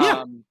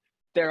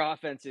 Their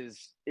offense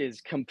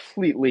is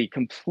completely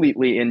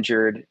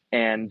injured.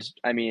 And,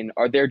 I mean,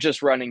 they're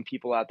just running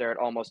people out there at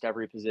almost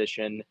every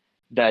position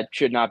that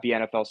should not be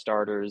NFL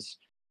starters.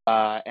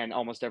 And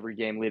almost every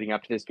game leading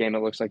up to this game,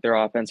 it looks like their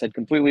offense had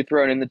completely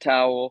thrown in the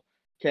towel.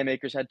 Cam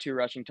Akers had 2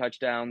 rushing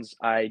touchdowns.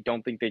 I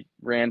don't think the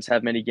Rams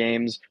have many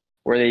games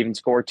where they even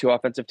scored 2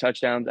 offensive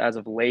touchdowns as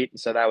of late.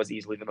 So that was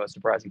easily the most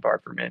surprising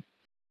part for me.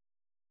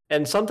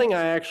 And something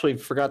I actually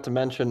forgot to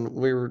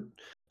mention,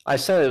 I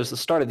said it was the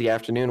start of the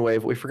afternoon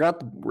wave. We forgot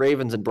the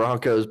Ravens and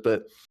Broncos,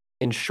 but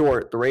in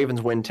short, the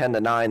Ravens win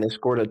 10-9. They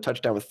scored a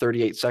touchdown with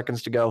 38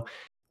 seconds to go.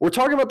 We're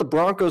talking about the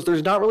Broncos.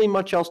 There's not really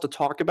much else to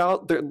talk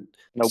about.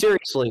 Nope.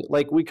 Seriously,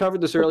 like we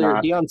covered this earlier,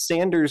 Deion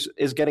Sanders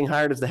is getting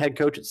hired as the head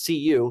coach at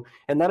CU,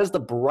 and that is the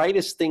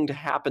brightest thing to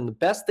happen, the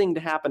best thing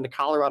to happen to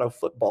Colorado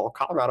football,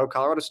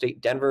 Colorado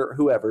State, Denver,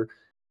 whoever,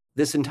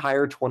 this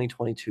entire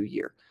 2022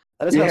 year.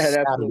 That is how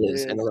sad it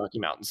is in the Rocky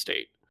Mountain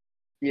State.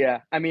 Yeah,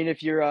 I mean,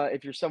 if you're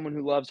someone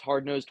who loves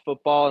hard-nosed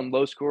football and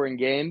low-scoring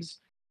games,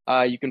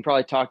 you can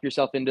probably talk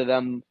yourself into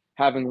them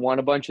having won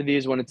a bunch of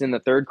these when it's in the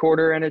third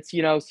quarter and it's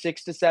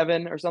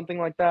 6-7 or something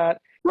like that.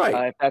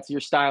 Right. If that's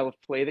your style of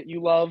play that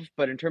you love,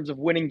 but in terms of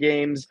winning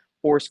games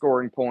or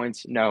scoring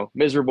points, no,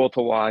 miserable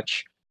to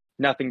watch.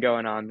 Nothing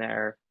going on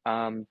there.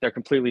 They're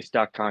completely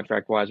stuck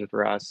contract-wise with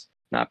Russ.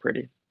 Not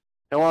pretty.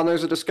 And while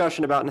there's a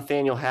discussion about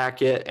Nathaniel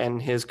Hackett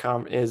and his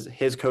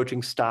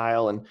coaching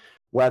style and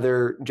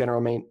whether general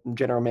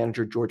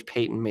manager George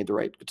Payton made the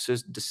right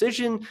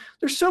decision,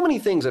 there's so many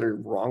things that are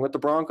wrong with the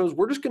Broncos.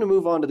 We're just going to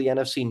move on to the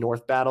NFC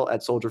North battle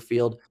at Soldier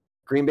Field.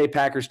 Green Bay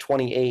Packers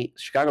 28,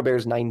 Chicago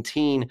Bears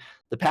 19.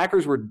 The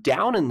Packers were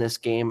down in this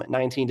game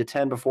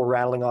 19-10 before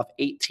rattling off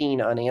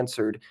 18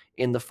 unanswered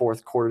in the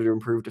fourth quarter to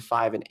improve to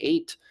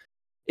 5-8.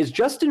 Is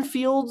Justin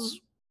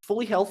Fields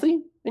fully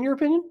healthy, in your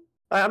opinion?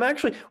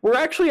 We're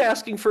actually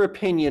asking for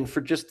opinion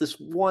for just this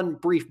one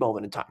brief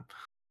moment in time.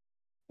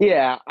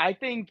 Yeah, I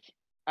think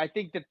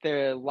that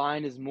the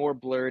line is more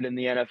blurred in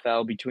the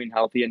NFL between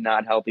healthy and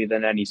not healthy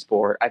than any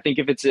sport. I think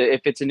if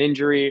it's an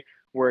injury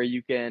where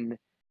you can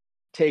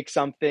take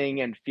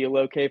something and feel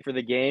okay for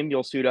the game,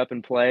 you'll suit up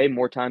and play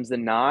more times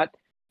than not.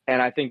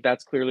 And I think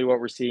that's clearly what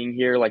we're seeing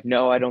here. Like,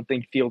 no, I don't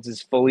think Fields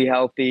is fully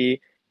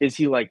healthy. Is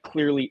he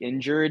clearly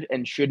injured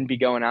and shouldn't be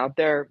going out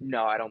there?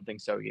 No, I don't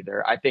think so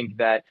either. I think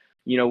that,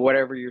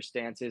 whatever your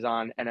stance is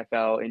on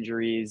NFL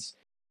injuries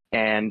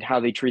and how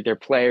they treat their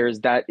players,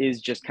 that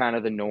is just kind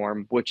of the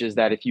norm, which is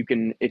that if you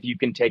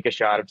can take a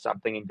shot of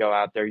something and go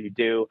out there, you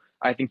do.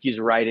 I think he's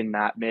right in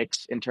that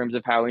mix in terms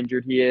of how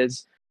injured he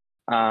is.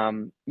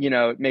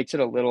 It makes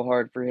it a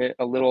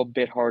little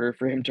bit harder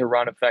for him to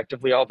run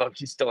effectively, although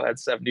he still had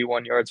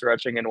 71 yards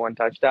rushing and 1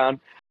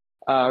 touchdown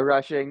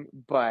rushing.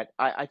 But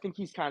I think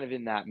he's kind of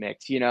in that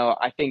mix.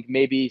 I think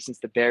maybe since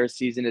the Bears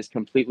season is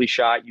completely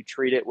shot, you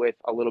treat it with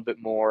a little bit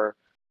more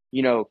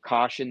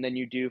caution than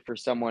you do for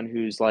someone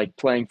who's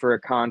playing for a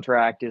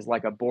contract, is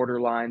a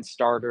borderline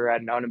starter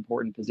at an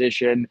unimportant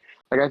position.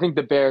 I think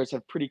the Bears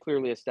have pretty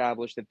clearly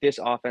established that this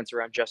offense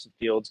around Justin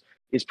Fields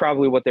is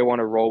probably what they want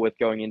to roll with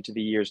going into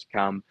the years to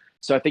come.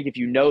 So I think if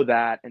you know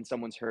that and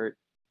someone's hurt,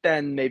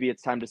 then maybe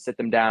it's time to sit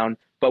them down.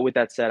 But with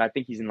that said, I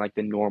think he's in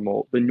the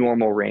normal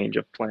range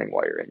of playing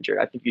while you're injured.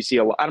 I think you see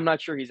a lot. I'm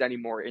not sure he's any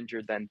more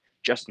injured than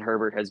Justin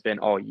Herbert has been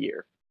all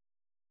year.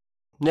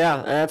 Yeah,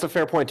 and that's a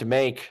fair point to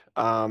make.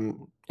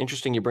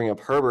 Interesting you bring up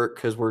Herbert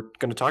because we're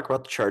going to talk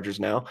about the Chargers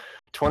now.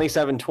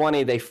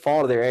 27-20, they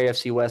fall to their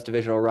AFC West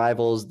divisional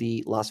rivals,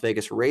 the Las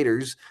Vegas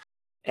Raiders,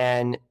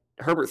 and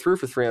Herbert threw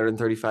for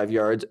 335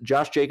 yards.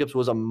 Josh Jacobs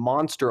was a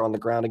monster on the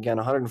ground again,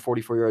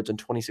 144 yards and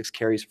 26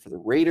 carries for the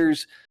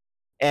Raiders.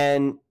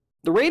 And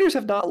the Raiders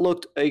have not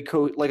looked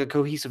like a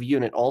cohesive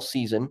unit all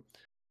season,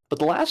 but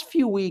the last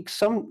few weeks,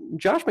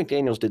 Josh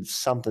McDaniels did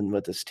something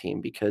with this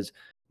team because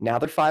now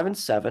they're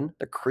 5-7.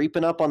 They're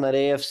creeping up on that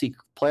AFC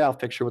playoff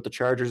picture with the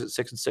Chargers at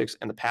 6-6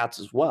 and the Pats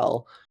as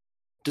well.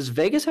 Does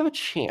Vegas have a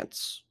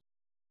chance?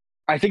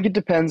 I think it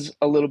depends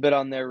a little bit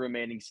on their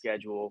remaining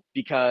schedule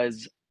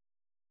because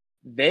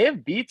they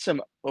have beat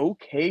some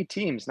okay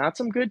teams, not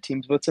some good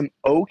teams, but some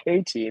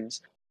okay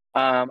teams.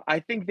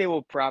 I think they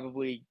will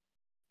probably,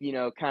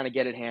 kind of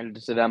get it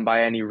handed to them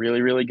by any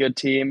really, really good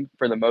team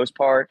for the most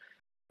part.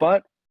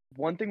 But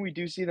one thing we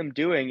do see them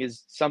doing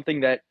is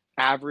something that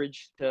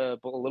average to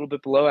a little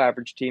bit below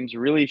average teams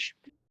really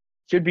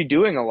should be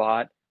doing a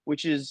lot,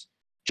 which is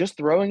just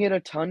throwing it a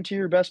ton to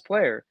your best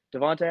player.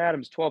 Davante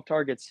Adams, 12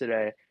 targets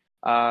today.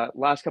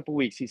 Last couple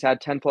weeks, he's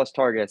had 10 plus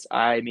targets.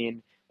 I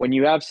mean, when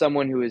you have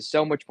someone who is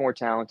so much more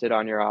talented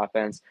on your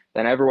offense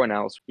than everyone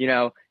else,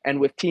 and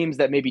with teams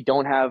that maybe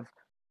don't have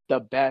the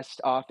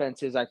best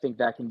offenses, I think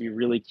that can be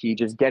really key.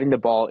 Just getting the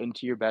ball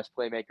into your best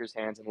playmaker's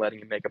hands and letting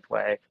him make a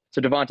play.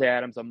 So Davante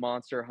Adams, a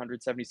monster,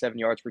 177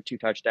 yards for 2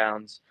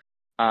 touchdowns.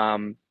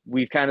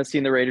 We've kind of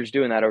seen the Raiders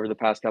doing that over the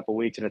past couple of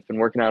weeks, and it's been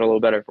working out a little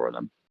better for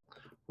them.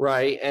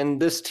 Right,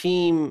 and this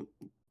team,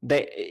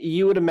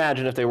 you would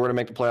imagine if they were to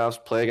make the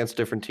playoffs, play against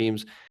different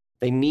teams,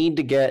 they need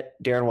to get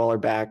Darren Waller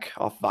back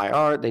off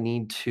IR. They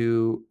need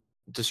to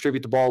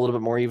distribute the ball a little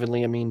bit more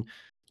evenly. I mean,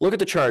 look at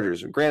the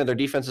Chargers. Granted, their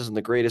defense isn't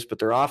the greatest, but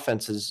their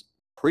offense is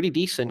pretty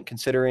decent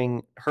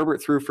considering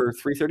Herbert threw for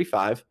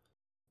 335,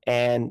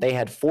 and they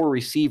had 4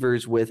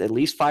 receivers with at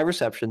least 5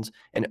 receptions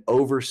and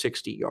over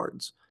 60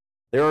 yards.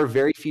 There are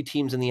very few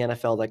teams in the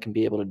NFL that can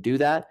be able to do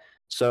that.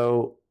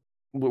 So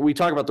we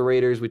talk about the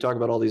Raiders, we talk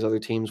about all these other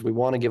teams. We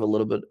want to give a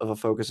little bit of a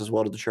focus as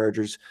well to the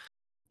Chargers.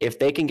 If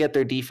they can get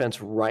their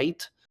defense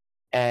right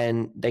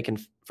and they can,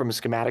 from a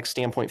schematic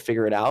standpoint,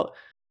 figure it out,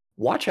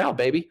 watch out,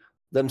 baby.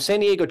 Them San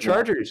Diego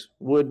Chargers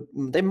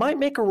they might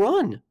make a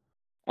run.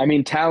 I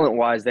mean,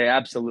 talent-wise, they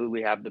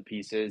absolutely have the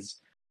pieces.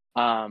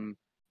 The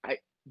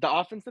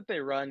offense that they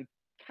run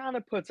kind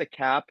of puts a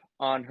cap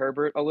on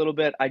Herbert a little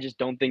bit. I just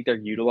don't think they're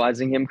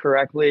utilizing him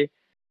correctly.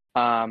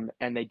 And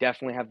they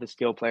definitely have the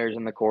skill players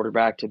and the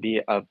quarterback to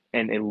be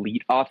an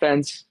elite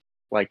offense,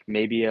 like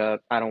maybe I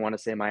don't want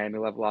to say Miami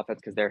level offense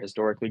because they're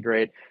historically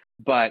great.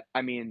 But,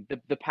 I mean,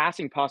 the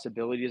passing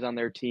possibilities on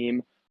their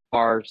team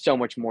are so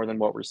much more than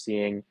what we're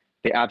seeing.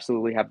 They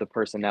absolutely have the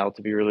personnel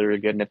to be really,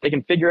 really good. And if they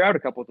can figure out a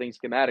couple of things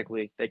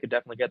schematically, they could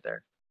definitely get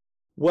there.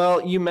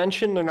 Well, you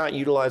mentioned they're not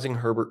utilizing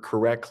Herbert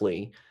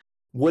correctly.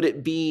 Would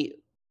it be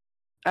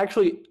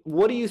actually,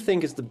 what do you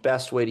think is the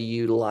best way to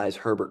utilize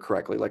Herbert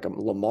correctly? Like a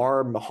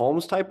Lamar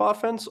Mahomes type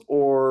offense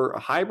or a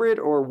hybrid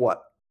or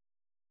what?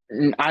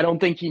 I don't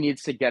think he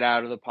needs to get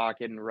out of the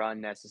pocket and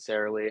run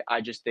necessarily. I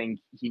just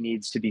think he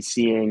needs to be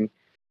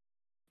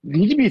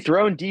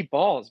throwing deep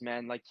balls,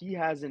 man. Like, he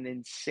has an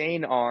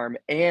insane arm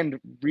and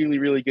really,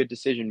 really good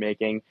decision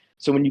making.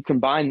 So when you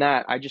combine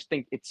that, I just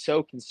think it's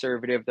so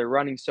conservative. They're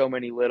running so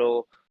many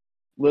little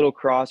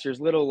crossers,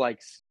 little like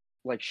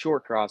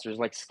short crossers,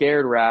 like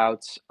scared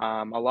routes,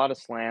 a lot of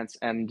slants,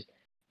 and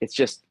it's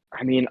just,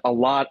 I mean, a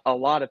lot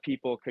of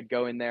people could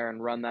go in there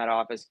and run that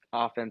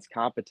offense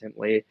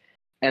competently.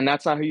 And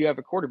that's not who you have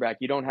a quarterback.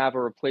 You don't have a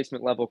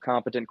replacement level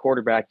competent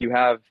quarterback. You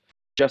have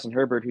Justin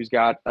Herbert, who's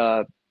got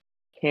a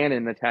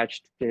cannon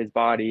attached to his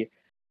body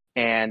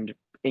and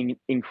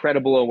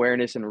incredible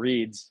awareness and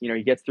reads.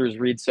 He gets through his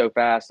reads so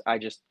fast. I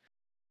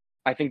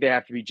think they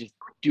have to be just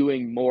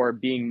doing more,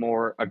 being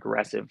more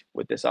aggressive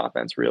with this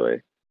offense,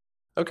 really.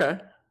 Okay.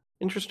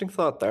 Interesting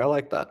thought there. I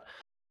like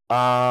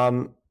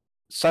that.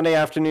 Sunday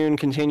afternoon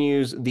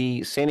continues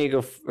the San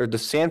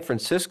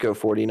Francisco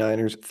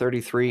 49ers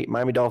 33,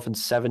 Miami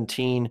Dolphins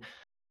 17.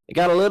 It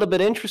got a little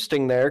bit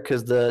interesting there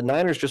because the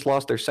Niners just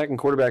lost their second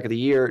quarterback of the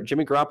year.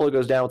 Jimmy Garoppolo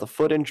goes down with a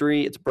foot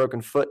injury. It's a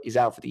broken foot. He's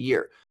out for the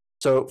year.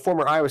 So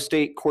former Iowa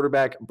State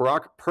quarterback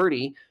Brock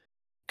Purdy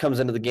comes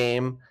into the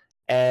game.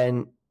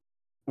 And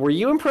were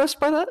you impressed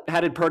by that?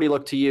 How did Purdy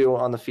look to you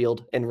on the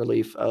field in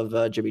relief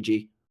of Jimmy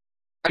G?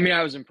 I mean,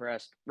 I was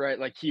impressed, right?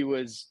 Like, he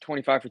was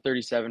 25 for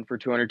 37 for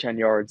 210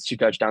 yards, 2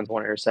 touchdowns,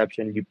 1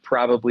 interception. You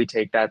probably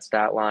take that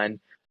stat line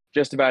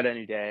just about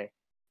any day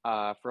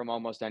from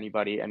almost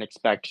anybody and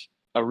expect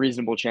a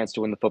reasonable chance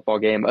to win the football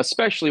game,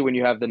 especially when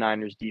you have the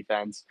Niners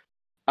defense.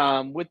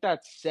 With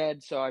that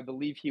said, so I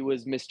believe he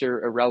was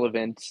Mr.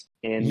 Irrelevant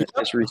in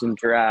this recent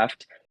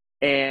draft.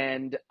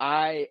 And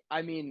I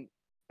mean,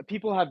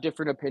 people have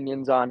different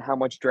opinions on how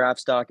much draft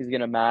stock is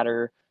going to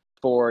matter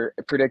for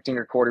predicting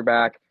a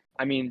quarterback.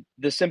 I mean,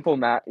 the simple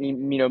math,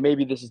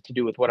 maybe this is to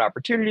do with what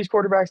opportunities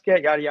quarterbacks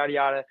get, yada, yada,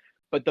 yada.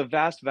 But the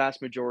vast,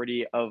 vast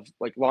majority of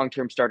like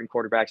long-term starting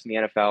quarterbacks in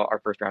the NFL are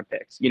first-round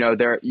picks.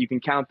 You can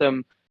count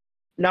them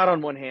not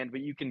on one hand, but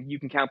you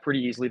can count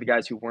pretty easily the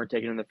guys who weren't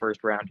taken in the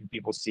first round who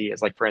people see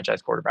as like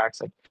franchise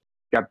quarterbacks. Like,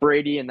 you got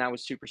Brady, and that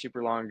was super,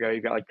 super long ago.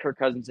 You've got like Kirk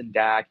Cousins and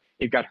Dak.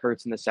 You've got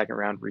Hurts in the second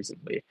round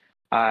recently.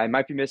 I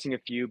might be missing a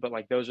few, but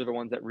like those are the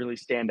ones that really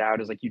stand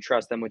out as like you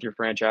trust them with your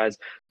franchise.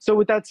 So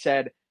with that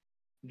said,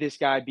 this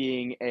guy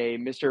being a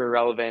Mr.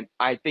 Irrelevant,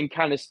 I think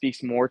kind of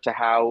speaks more to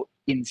how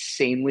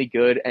insanely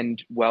good and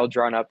well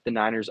drawn up the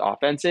Niners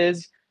offense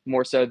is,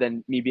 more so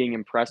than me being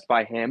impressed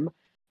by him.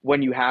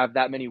 When you have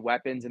that many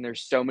weapons and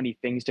there's so many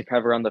things to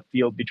cover on the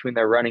field between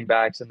their running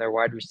backs and their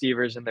wide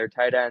receivers and their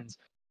tight ends,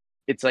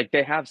 it's like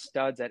they have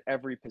studs at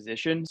every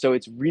position. So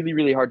it's really,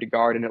 really hard to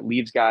guard, and it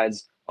leaves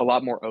guys a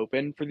lot more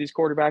open for these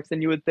quarterbacks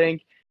than you would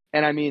think.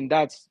 And I mean,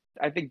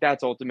 I think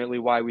that's ultimately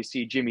why we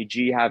see Jimmy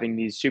G having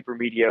these super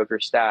mediocre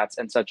stats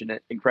and such an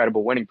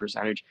incredible winning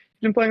percentage.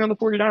 He's been playing on the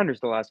 49ers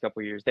the last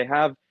couple of years. They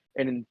have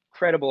an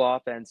incredible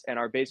offense and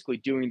are basically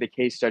doing the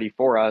case study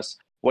for us.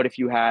 What if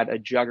you had a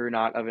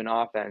juggernaut of an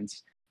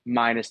offense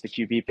minus the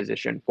QB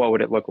position? What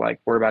would it look like?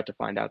 We're about to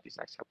find out these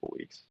next couple of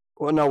weeks.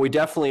 Well, no, we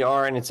definitely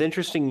are. And it's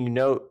interesting you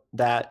note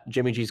that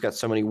Jimmy G's got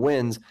so many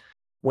wins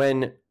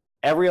when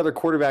every other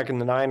quarterback in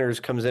the Niners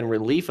comes in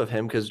relief of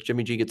him because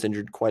Jimmy G gets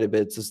injured quite a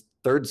bit. It's his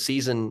third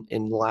season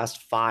in the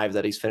last 5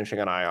 that he's finishing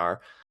on IR.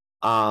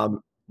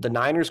 The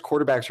Niners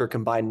quarterbacks are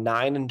combined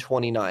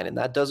 9-29, and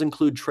that does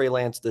include Trey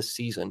Lance this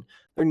season.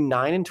 They're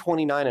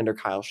 9-29 under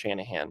Kyle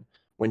Shanahan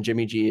when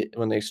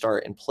they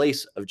start in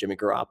place of Jimmy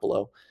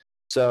Garoppolo.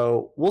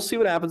 So we'll see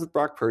what happens with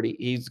Brock Purdy.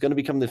 He's going to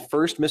become the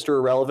first Mr.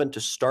 Irrelevant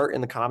to start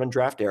in the common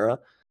draft era.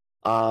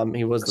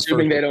 He was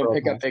assuming they don't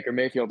pick up Baker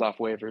Mayfield off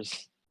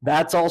waivers.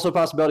 That's also a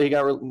possibility.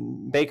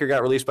 Baker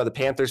got released by the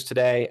Panthers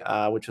today,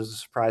 which was a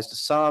surprise to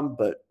some,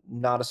 but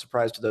not a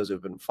surprise to those who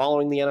have been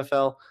following the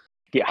NFL.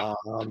 Yeah.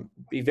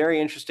 Be very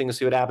interesting to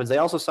see what happens. They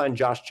also signed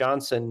Josh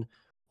Johnson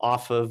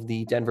off of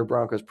the Denver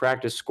Broncos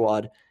practice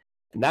squad.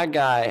 And that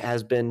guy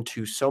has been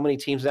to so many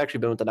teams. He's actually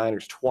been with the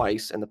Niners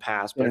twice in the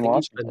past. But I think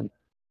he's been,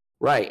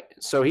 right.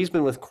 So he's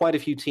been with quite a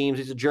few teams.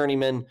 He's a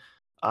journeyman.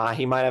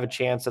 He might have a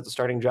chance at the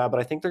starting job, but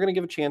I think they're going to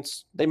give a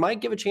chance. They might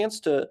give a chance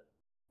to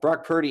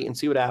Brock Purdy and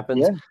see what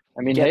happens. Yeah.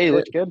 I mean, he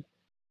looks good.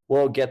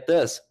 Well, get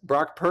this.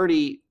 Brock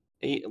Purdy,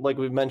 like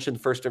we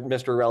mentioned, first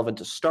Mr. Irrelevant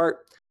to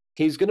start.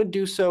 He's going to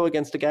do so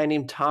against a guy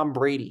named Tom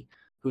Brady,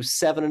 who's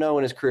 7-0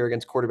 in his career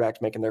against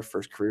quarterbacks making their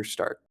first career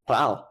start.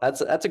 Wow,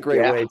 that's a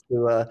great way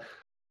to.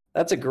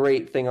 That's a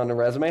great thing on the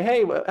resume.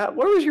 Hey,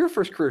 where was your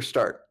first career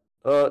start?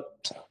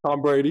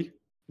 Tom Brady.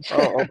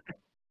 Oh,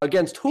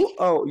 against who?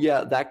 Oh,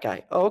 yeah, that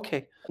guy. Oh,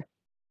 okay.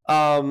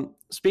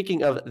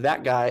 Speaking of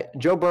that guy,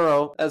 Joe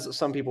Burrow, as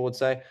some people would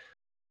say,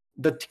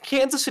 the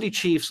Kansas City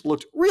Chiefs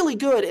looked really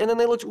good, and then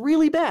they looked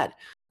really bad.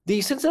 The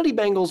Cincinnati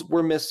Bengals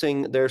were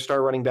missing their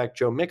star running back,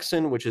 Joe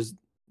Mixon, which is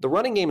the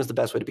running game is the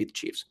best way to beat the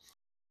Chiefs.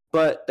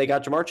 But they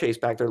got Jamar Chase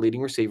back, their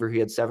leading receiver. He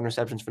had 7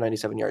 receptions for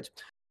 97 yards.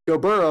 Joe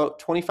Burrow,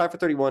 25 for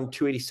 31,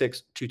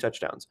 286, 2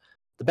 touchdowns.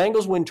 The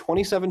Bengals win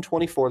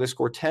 27-24. They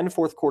score 10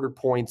 fourth-quarter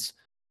points.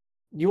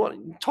 You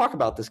want to talk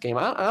about this game?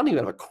 I don't even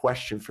have a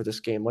question for this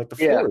game. Like, the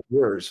floor is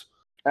yours.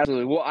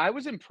 Absolutely. Well, I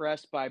was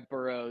impressed by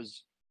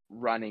Burrow's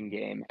running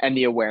game and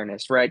the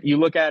awareness, right? You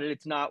look at it,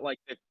 it's not like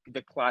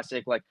the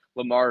classic like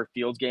Lamar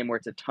Fields game where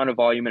it's a ton of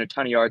volume and a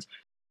ton of yards.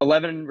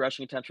 11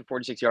 rushing attempts for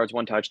 46 yards,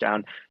 1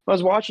 touchdown. When I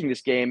was watching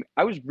this game,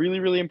 I was really,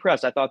 really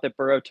impressed. I thought that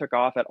Burrow took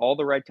off at all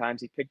the right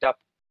times. He picked up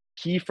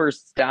key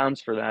first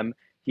downs for them.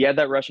 He had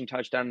that rushing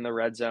touchdown in the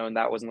red zone.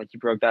 That wasn't like he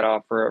broke that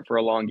off for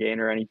a long gain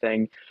or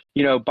anything.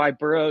 You know, by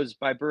Burrow's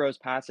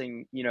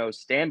passing,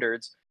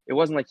 standards, it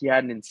wasn't like he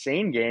had an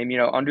insane game,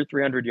 under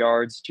 300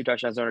 yards, 2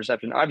 touchdowns, no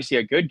interception. Obviously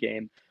a good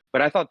game,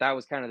 but I thought that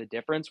was kind of the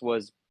difference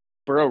was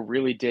Burrow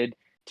really did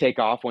take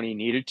off when he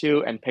needed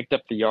to and picked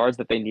up the yards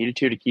that they needed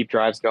to keep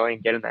drives going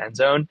and get in the end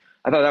zone.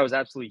 I thought that was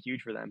absolutely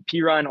huge for them.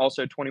 Pirine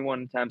also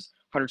 21 attempts,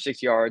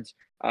 106 yards.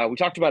 We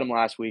talked about him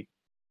last week.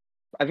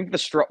 I think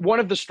one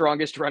of the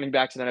strongest running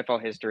backs in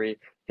NFL history.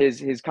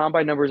 His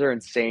combine numbers are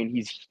insane.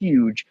 He's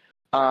huge,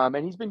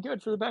 and he's been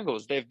good for the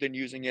Bengals. They've been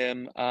using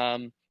him.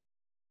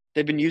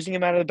 They've been using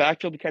him out of the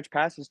backfield to catch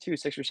passes too.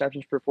 6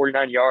 receptions for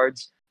 49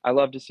 yards. I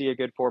love to see a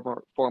good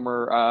former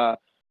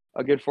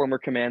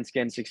command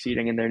skin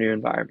succeeding in their new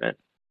environment.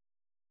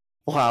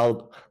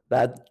 Wow,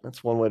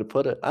 that's one way to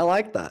put it. I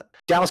like that.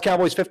 Dallas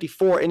Cowboys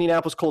 54,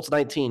 Indianapolis Colts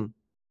 19.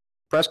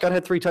 Prescott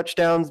had 3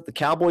 touchdowns. The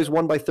Cowboys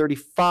won by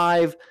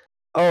 35.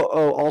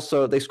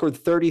 Also, they scored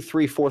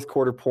 33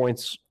 fourth-quarter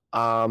points.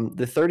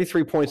 The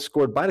 33 points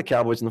scored by the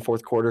Cowboys in the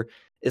fourth quarter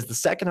is the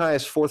second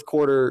highest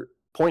fourth-quarter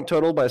point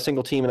total by a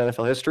single team in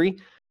NFL history.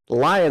 The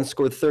Lions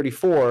scored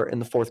 34 in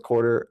the fourth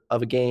quarter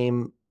of a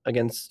game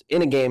against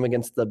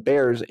the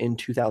Bears in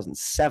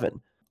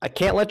 2007. I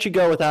can't let you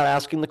go without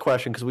asking the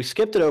question because we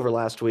skipped it over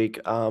last week.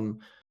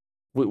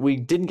 We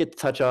didn't get to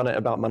touch on it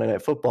about Monday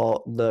Night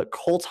Football. The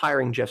Colts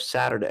hiring Jeff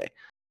Saturday.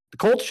 The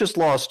Colts just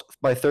lost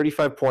by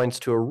 35 points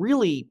to a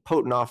really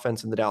potent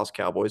offense in the Dallas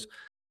Cowboys,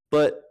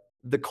 but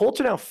the Colts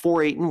are now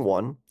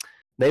 4-8-1.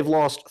 They've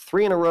lost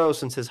 3 in a row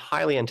since his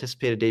highly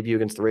anticipated debut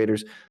against the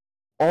Raiders.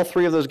 All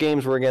 3 of those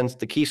games were against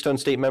the Keystone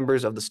State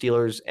members of the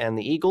Steelers and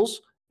the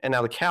Eagles, and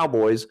now the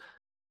Cowboys.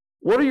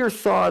 What are your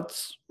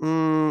thoughts,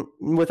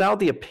 without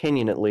the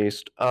opinion at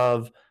least,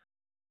 of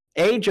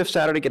A, Jeff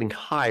Saturday getting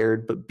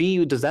hired, but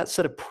B, does that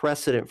set a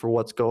precedent for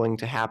what's going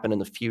to happen in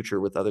the future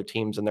with other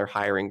teams and their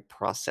hiring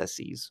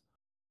processes?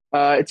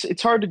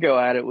 It's hard to go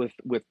at it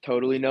with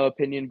totally no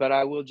opinion, but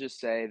I will just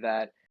say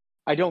that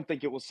I don't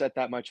think it will set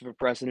that much of a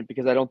precedent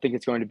because I don't think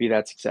it's going to be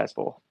that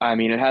successful. I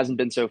mean, it hasn't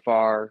been so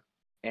far,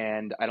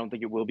 and I don't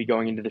think it will be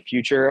going into the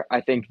future.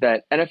 I think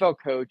that NFL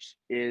coach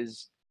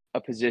is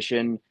a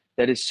position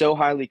that is so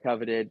highly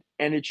coveted,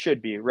 and it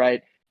should be,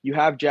 right? You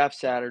have Jeff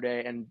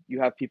Saturday, and you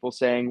have people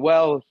saying,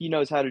 well, he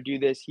knows how to do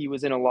this. He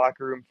was in a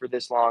locker room for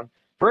this long.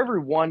 For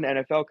every one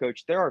NFL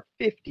coach, there are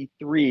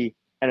 53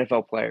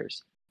 NFL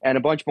players and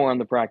a bunch more on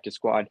the practice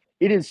squad.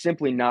 It is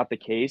simply not the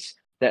case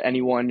that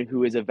anyone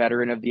who is a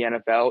veteran of the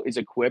NFL is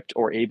equipped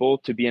or able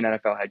to be an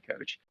NFL head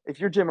coach.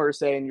 If you're Jim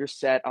Irsay and you're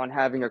set on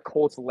having a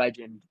Colts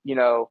legend,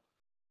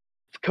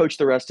 coach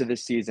the rest of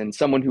this season,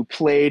 someone who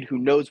played, who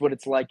knows what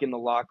it's like in the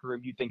locker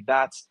room, you think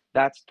that's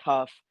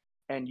tough,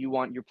 and you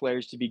want your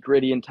players to be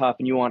gritty and tough,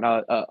 and you want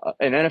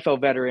an NFL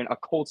veteran, a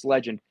Colts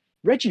legend.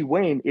 Reggie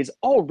Wayne is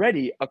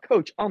already a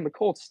coach on the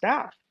Colts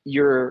staff.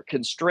 Your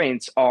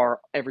constraints are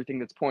everything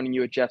that's pointing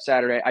you at Jeff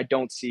Saturday. I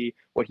don't see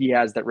what he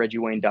has that Reggie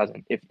Wayne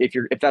doesn't,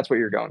 if that's what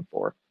you're going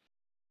for.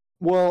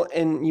 Well,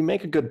 and you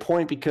make a good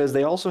point, because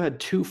they also had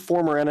two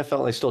former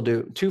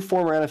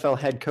NFL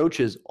head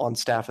coaches on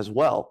staff as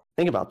well.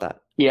 Think about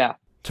that. Yeah.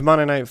 To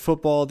Monday Night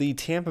Football, the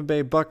Tampa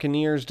Bay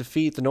Buccaneers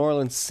defeat the New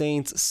Orleans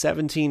Saints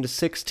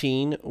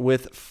 17-16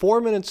 with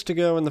 4 minutes to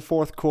go in the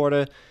fourth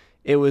quarter.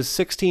 It was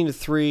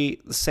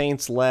 16-3. The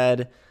Saints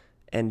led,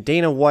 and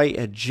Dana White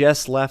had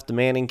just left the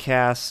Manning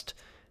cast,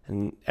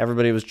 and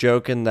everybody was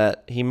joking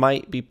that he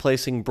might be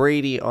placing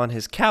Brady on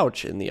his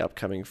couch in the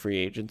upcoming free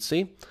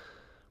agency.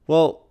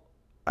 Well,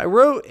 I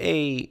wrote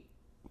a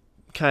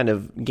kind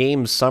of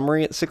game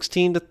summary at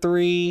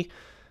 16-3,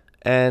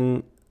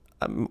 and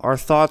our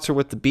thoughts are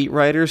with the beat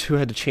writers who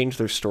had to change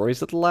their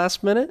stories at the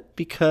last minute,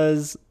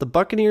 because the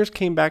Buccaneers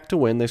came back to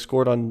win. They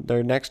scored on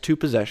their next two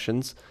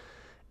possessions,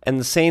 and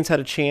the Saints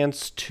had a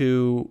chance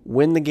to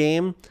win the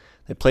game.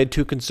 They played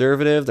too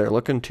conservative. They're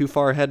looking too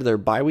far ahead of their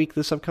bye week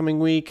this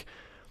upcoming week.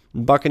 The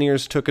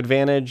Buccaneers took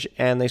advantage,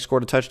 and they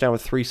scored a touchdown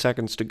with 3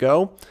 seconds to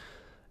go.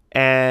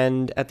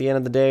 And at the end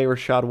of the day,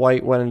 Rachaad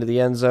White went into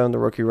the end zone, the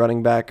rookie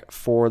running back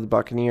for the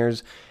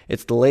Buccaneers.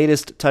 It's the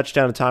latest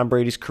touchdown of Tom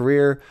Brady's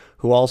career,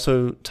 who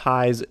also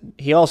ties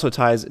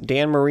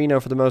Dan Marino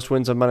for the most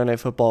wins on Monday Night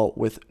Football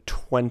with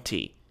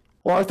 20.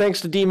 Well, our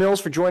thanks to D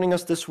Mills for joining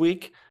us this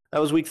week. That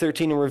was Week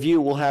 13 in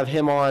review. We'll have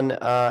him on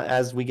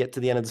as we get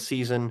to the end of the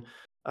season,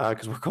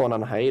 because we're going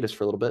on a hiatus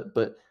for a little bit.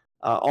 But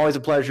always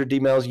a pleasure, D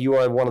Mills. You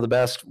are one of the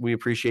best. We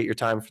appreciate your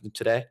time for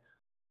today.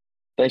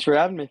 Thanks for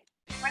having me.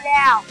 For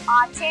now,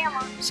 I'm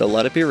Chandler. So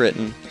let it be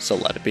written, so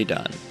let it be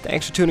done.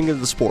 Thanks for tuning into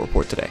the Sport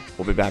Report today.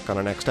 We'll be back on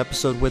our next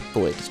episode with the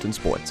latest in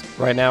sports.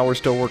 Right now, we're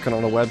still working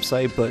on a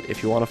website, but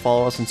if you want to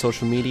follow us on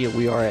social media,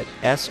 we are at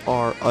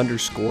SR_CWS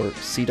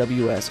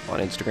on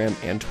Instagram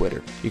and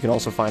Twitter. You can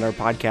also find our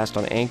podcast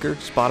on Anchor,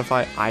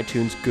 Spotify,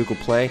 iTunes, Google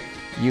Play,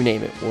 you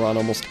name it. We're on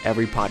almost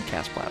every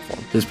podcast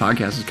platform. This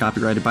podcast is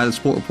copyrighted by the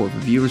Sport Report for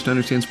viewers to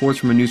understand sports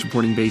from a news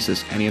reporting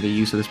basis. Any other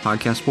use of this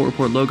podcast, Sport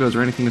Report logos,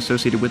 or anything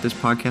associated with this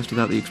podcast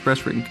without the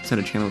express written consent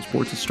of Channel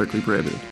Sports is strictly prohibited.